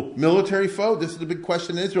formidable military foe? This is the big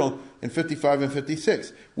question in Israel in 55 and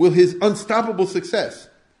 56. Will his unstoppable success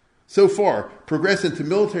so far progress into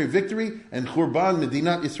military victory and Khurban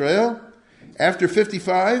Medinat Israel? After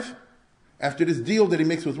 55, after this deal that he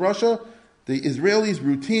makes with Russia, the Israelis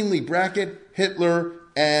routinely bracket Hitler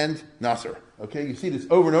and Nasser. Okay, you see this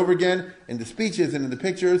over and over again in the speeches and in the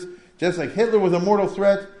pictures. Just like Hitler was a mortal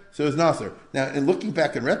threat, so is Nasser. Now, in looking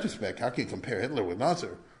back in retrospect, how can you compare Hitler with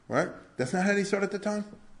Nasser? Right? That's not how they started at the time.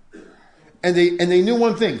 And they knew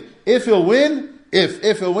one thing: if he'll win,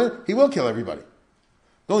 he will kill everybody.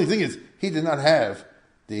 The only thing is, he did not have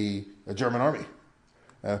the German army.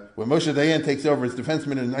 When Moshe Dayan takes over as defense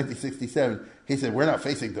minister in 1967, he said, "We're not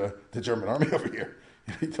facing the German army over here."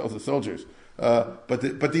 He tells the soldiers. But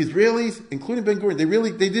the Israelis, including Ben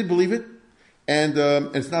Gurion, they did believe it, and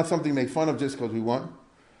it's not something to make fun of just because we won.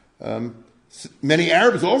 Many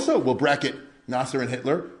Arabs also will bracket Nasser and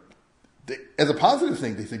Hitler as a positive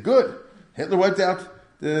thing. They say, "Good, Hitler wiped out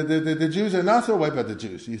the Jews, and Nasser wiped out the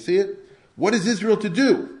Jews." You see it. What is Israel to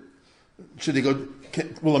do? Should they go?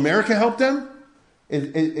 Will America help them?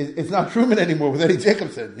 It's not Truman anymore with Eddie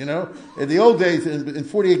Jacobson, you know. In the old days, in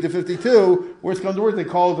 48 to 52, worst comes to worst, they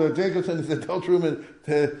called Jacobson and said, tell Truman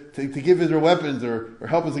to give Israel weapons or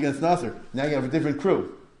help us against Nasser. Now you have a different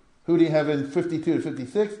crew. Who do you have in 52 to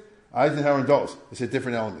 56? Eisenhower and Dulles. It's a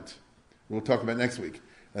different element. We'll talk about next week.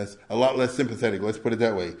 That's a lot less sympathetic, let's put it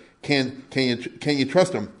that way. Can you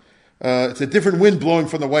trust them? It's a different wind blowing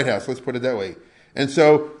from the White House, let's put it that way. And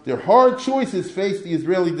so their hard choices face the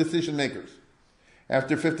Israeli decision makers.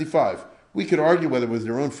 After 55. We could argue whether it was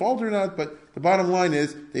their own fault or not, but the bottom line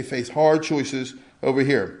is they face hard choices over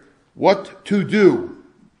here. What to do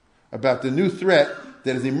about the new threat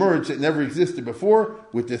that has emerged that never existed before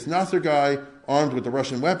with this Nasser guy armed with the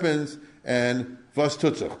Russian weapons and was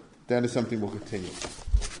tutsa. That is something we'll continue.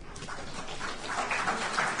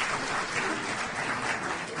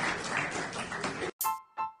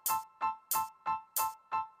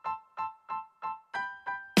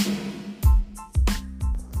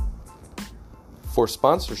 For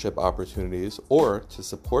sponsorship opportunities or to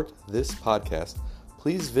support this podcast,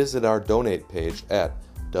 please visit our donate page at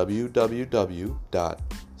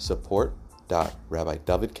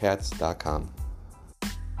www.support.rabbidavidkatz.com.